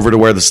walk over to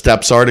where the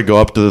steps are to go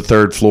up to the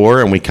 3rd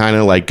floor, and we kind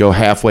of go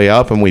halfway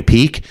up and we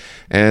peek,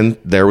 and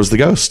there was the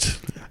ghost.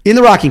 In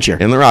the rocking chair.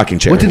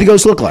 What did the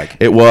ghost look like?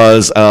 It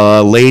was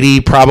a lady,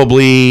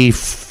 probably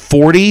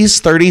 40s,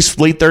 30s,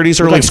 late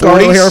 30s, early 40s. Like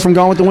Scarlett O'Hara from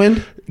Gone with the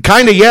Wind?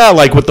 Kind of, yeah.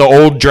 Like with the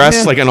old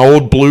dress, like an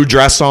old blue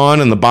dress on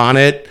and the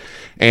bonnet.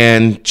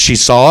 And she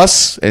saw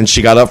us, and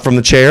she got up from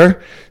the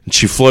chair, and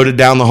she floated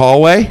down the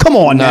hallway. Come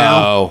on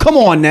now.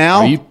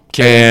 Are you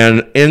kidding?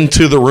 And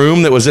into the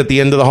room that was at the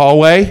end of the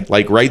hallway,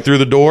 like right through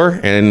the door,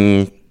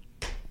 and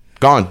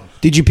gone.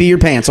 Did you pee your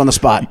pants on the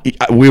spot?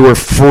 We were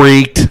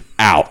freaked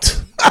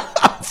out.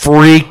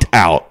 Freaked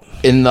out.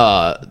 In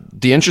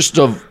the interest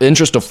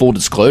of full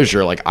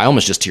disclosure, like I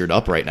almost just teared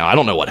up right now. I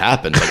don't know what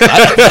happened.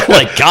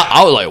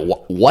 I was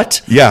like,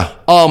 what? Yeah.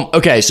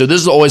 Okay, so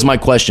this is always my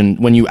question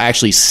when you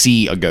actually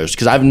see a ghost,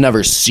 because I've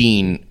never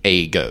seen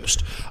a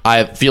ghost.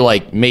 I feel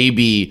like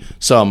maybe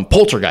some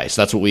poltergeist.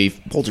 That's what we've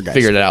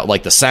figured it out,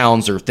 like the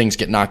sounds or things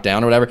get knocked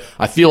down or whatever.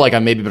 I feel like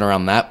I've maybe been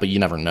around that, but you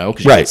never know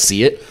because you can't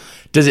see it.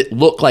 Does it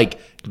look like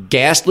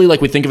ghastly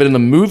like we think of it in the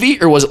movie,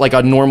 or was it like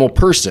a normal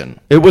person?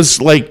 It was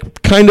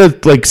like kind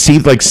of like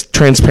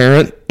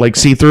transparent, like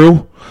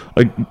see-through,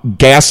 like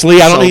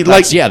ghastly. I don't need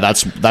like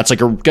that's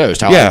like a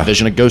ghost. How I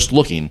envision a ghost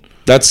looking.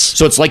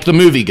 So it's like the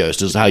movie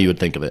Ghost is how you would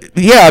think of it.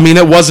 Yeah, I mean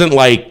it wasn't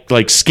like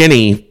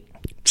skinny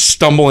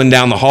stumbling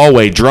down the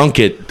hallway drunk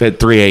at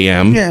 3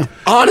 a.m. Yeah.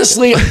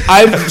 Honestly,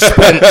 I've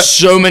spent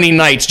so many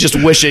nights just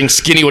wishing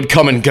Skinny would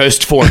come in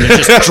ghost form and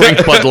just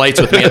drink Bud Lights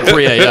with me at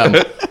 3 a.m.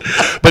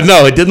 But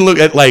no, it didn't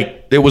look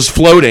like it was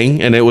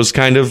floating, and it was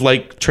kind of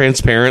like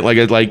transparent,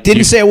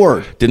 didn't say a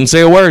word. Didn't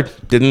say a word.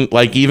 Didn't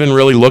like even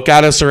really look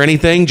at us or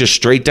anything. Just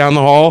straight down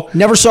the hall.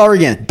 Never saw her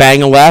again.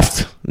 Bang a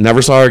left.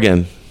 Never saw her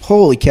again.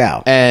 Holy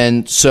cow!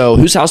 And so,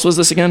 whose house was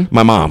this again?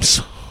 My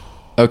mom's.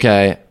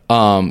 Okay.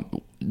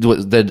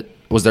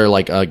 Was there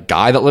like a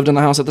guy that lived in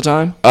the house at the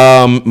time?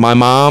 My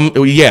mom.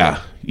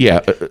 Yeah.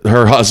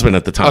 Her husband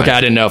at the time. Okay, I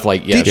didn't know if she was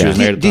married at the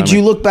time. Did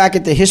you look back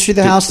at the history of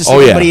the house to see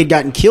if anybody had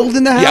gotten killed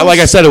in the house? Yeah, like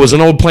I said, it was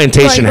an old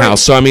plantation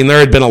house. So I mean, there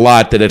had been a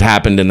lot that had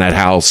happened in that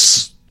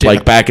house,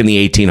 like back in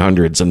the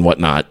 1800s and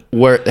whatnot.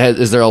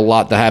 Is there a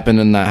lot that happened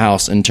in that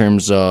house in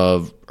terms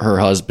of her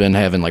husband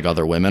having like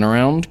other women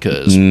around?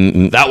 Because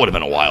that would have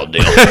been a wild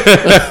deal.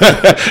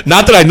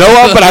 Not that I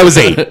know of, but I was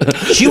 8.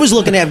 She was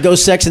looking to have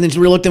ghost sex, and then she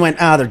looked and went,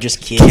 "They're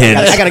just kids.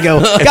 I gotta go."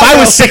 If I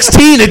was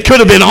 16, it could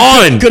have been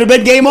on. Could have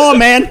been game on,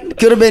 man.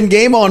 Could have been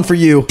game on for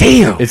you.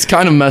 Damn. It's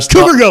kind of messed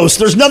up. Cougar ghost.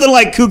 There's nothing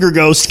like cougar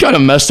ghost. It's kind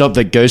of messed up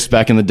that ghosts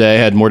back in the day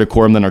had more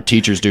decorum than our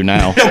teachers do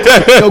now.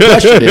 No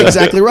question. You're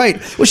exactly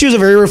right. Well, she was a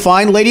very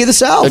refined lady of the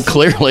South.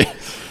 Clearly.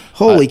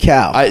 Holy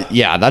cow!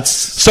 That's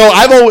so.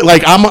 I've always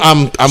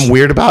I'm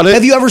weird about it.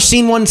 Have you ever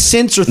seen one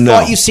since, or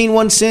thought you've seen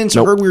one since,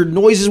 or heard weird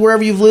noises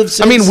wherever you've lived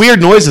since? I mean, weird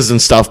noises and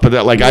stuff, but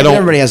I don't.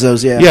 Everybody has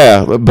those, yeah.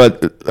 Yeah,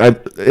 but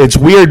it's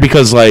weird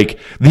because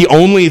the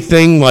only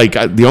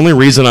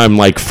reason I'm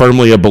like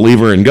firmly a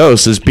believer in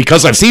ghosts is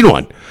because I've seen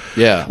one.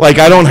 Yeah,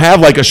 I don't have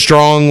like a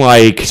strong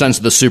sense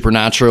of the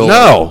supernatural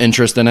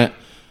interest in it.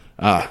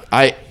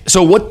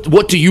 So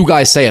what do you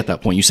guys say at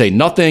that point? You say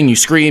nothing, you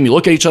scream, you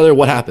look at each other,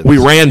 what happens? We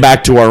ran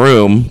back to our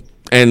room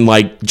and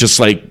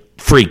just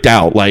freaked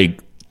out, oh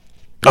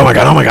my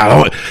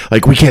god,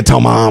 we can't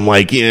tell mom,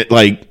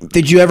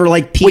 Did you ever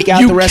peek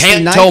out the rest of the night?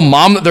 You can't tell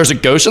mom that there's a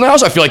ghost in the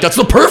house? I feel like that's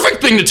the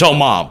perfect thing to tell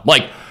mom.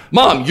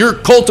 Mom, you're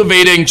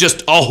cultivating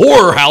just a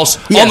horror house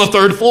on the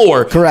 3rd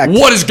floor. Correct.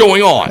 What is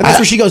going on? And that's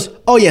where she goes,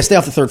 "Oh yeah, stay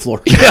off the 3rd floor."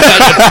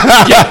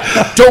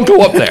 Yeah, don't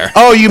go up there.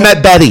 Oh, you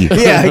met Betty.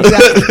 Yeah,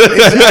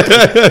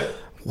 exactly.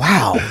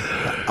 Wow,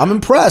 I'm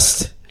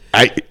impressed.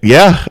 I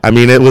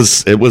mean,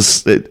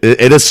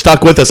 it has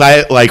stuck with us.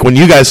 When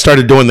you guys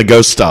started doing the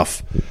ghost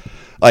stuff,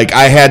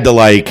 I had to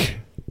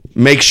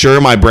make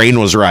sure my brain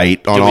was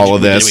right on all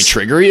of this. Did we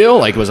trigger you?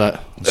 Was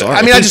that? Sorry.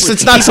 I mean,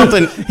 it's not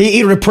something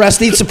he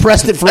suppressed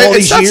it for all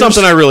these years. It's not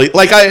something I really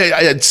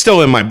it's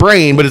still in my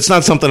brain, but it's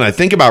not something I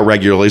think about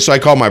regularly. So I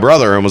called my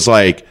brother and was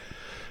like,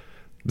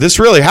 "This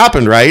really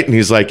happened, right?" And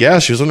he's like, "Yeah,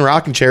 she was in the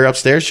rocking chair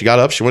upstairs. She got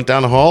up, she went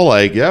down the hall.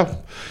 Yeah."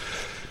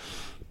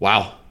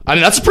 Wow. I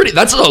mean, that's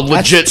a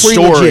legit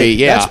story. Legit.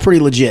 Yeah, that's pretty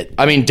legit.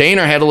 I mean,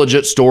 Daner had a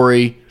legit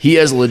story. He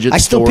has a legit story. I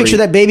still picture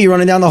that baby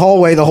running down the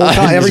hallway the whole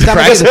time. Every time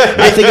I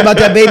think about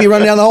that baby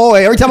running down the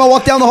hallway. Every time I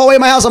walk down the hallway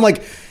of my house, I'm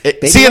like,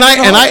 see, and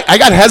I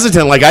got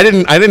hesitant. I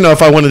didn't know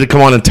if I wanted to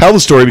come on and tell the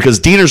story because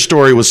Diener's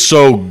story was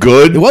so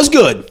good. It was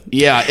good.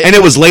 Yeah, and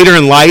it was later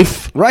in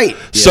life, right?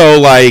 So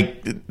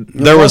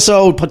there was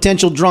also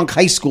potential drunk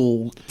high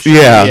school.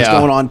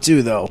 Going on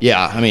too, though.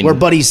 Yeah, I mean, where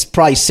buddies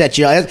probably set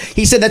you.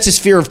 He said that's his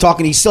fear of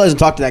talking. He still hasn't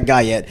talked to that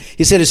guy yet.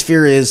 He said his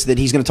fear is that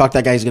he's going to talk to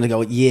that guy. He's going to go,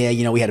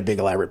 "Yeah, we had a big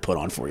elaborate put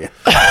on for you."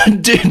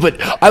 Dude,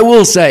 but I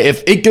will say,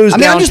 if it goes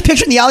down... I'm just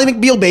picturing the Ally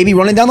McBeal baby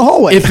running down the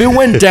hallway. If it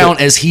went down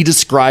as he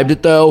described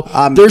it, though,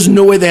 there's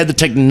no way they had the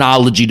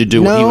technology to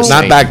do what he was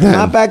saying. Not back then.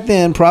 Not back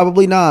then.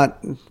 Probably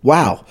not.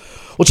 Wow.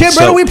 Well, Chad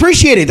Brennan, we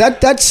appreciate it.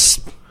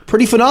 That's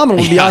pretty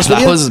phenomenal, to be honest with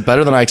you. That was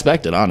better than I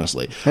expected,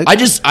 honestly. I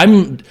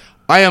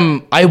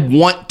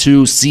want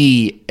to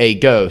see a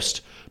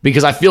ghost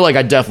because I feel like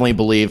I definitely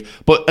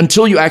believe, but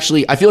until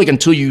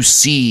you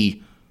see...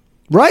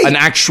 Right. An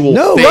actual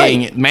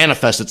thing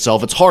manifests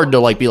itself. It's hard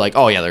to be like,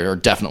 oh yeah, there are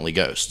definitely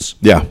ghosts.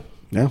 Yeah.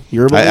 Yeah,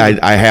 you're a believer.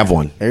 I have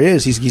one. There he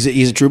is. He's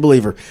a true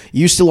believer.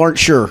 You still aren't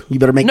sure. You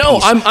better make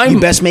peace. I'm you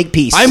best make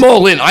peace. I'm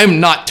all in. I'm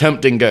not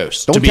tempting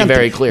ghosts. To be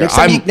very clear.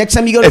 Next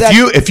time you go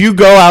to if you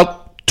go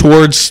out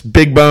towards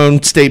Big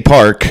Bone State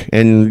Park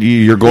and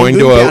you're going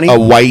to a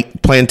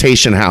white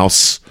plantation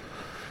house,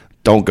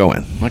 don't go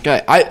in.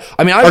 Okay,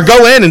 I mean, Or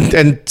go in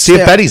and see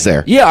if Betty's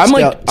there. Yeah, I'm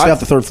Stay like, off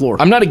the third floor.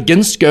 I'm not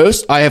against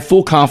ghosts. I have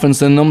full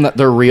confidence in them that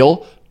they're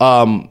real.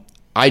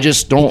 I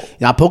just don't.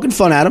 Not poking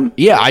fun at him.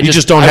 Yeah, You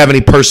just don't have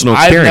any personal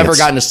experience. I've never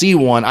gotten to see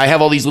one. I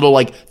have all these little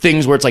like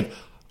things where it's like,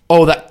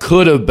 oh, that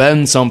could have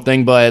been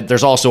something, but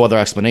there's also other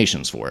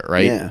explanations for it,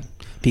 right? Yeah.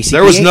 PCP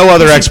There was no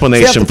other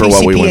explanation Except the for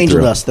what we PCP went angel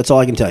through. dust. That's all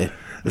I can tell you.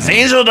 It's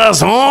angel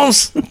dust,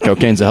 Holmes.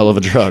 Cocaine's a hell of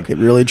a drug. It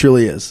really,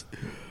 truly is.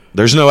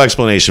 There's no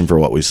explanation for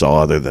what we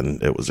saw other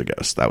than it was a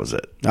ghost. That was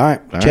it. All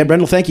right. Chad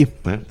Brendel, thank you.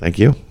 Yeah, thank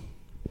you.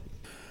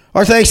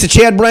 Our thanks to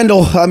Chad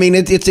Brendel. I mean,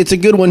 it's a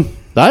good one.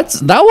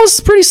 That was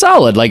pretty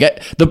solid. Like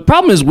the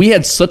problem is we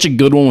had such a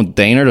good one with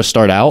Daner to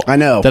start out. I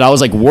know. That I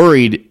was like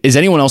worried, is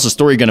anyone else's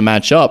story going to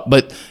match up?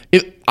 But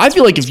I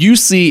feel like if you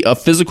see a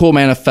physical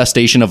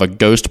manifestation of a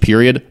ghost,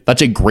 period,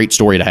 that's a great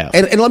story to have.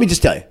 And let me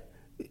just tell you,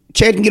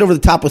 Chad can get over the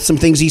top with some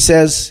things he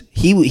says.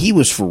 He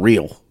was for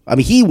real. I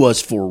mean, he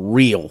was for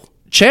real.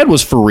 Chad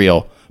was for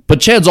real. But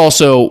Chad's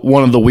also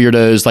one of the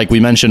weirdos, like we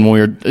mentioned when we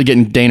were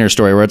getting Daner's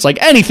story, where it's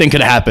like anything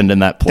could have happened in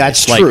that place.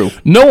 That's like, true.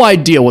 No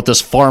idea what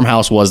this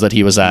farmhouse was that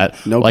he was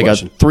at. No like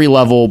question. a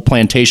 3-level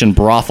plantation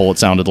brothel, it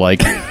sounded like.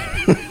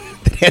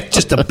 It had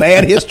just a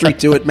bad history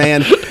to it,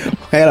 man.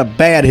 Had a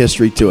bad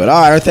history to it.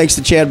 All right, our thanks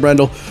to Chad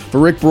Brendel. For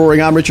Rick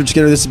Broering, I'm Richard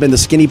Skinner. This has been the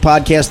Skinny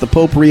Podcast, the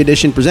Potpourri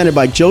edition, presented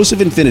by Joseph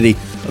Infinity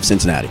of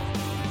Cincinnati.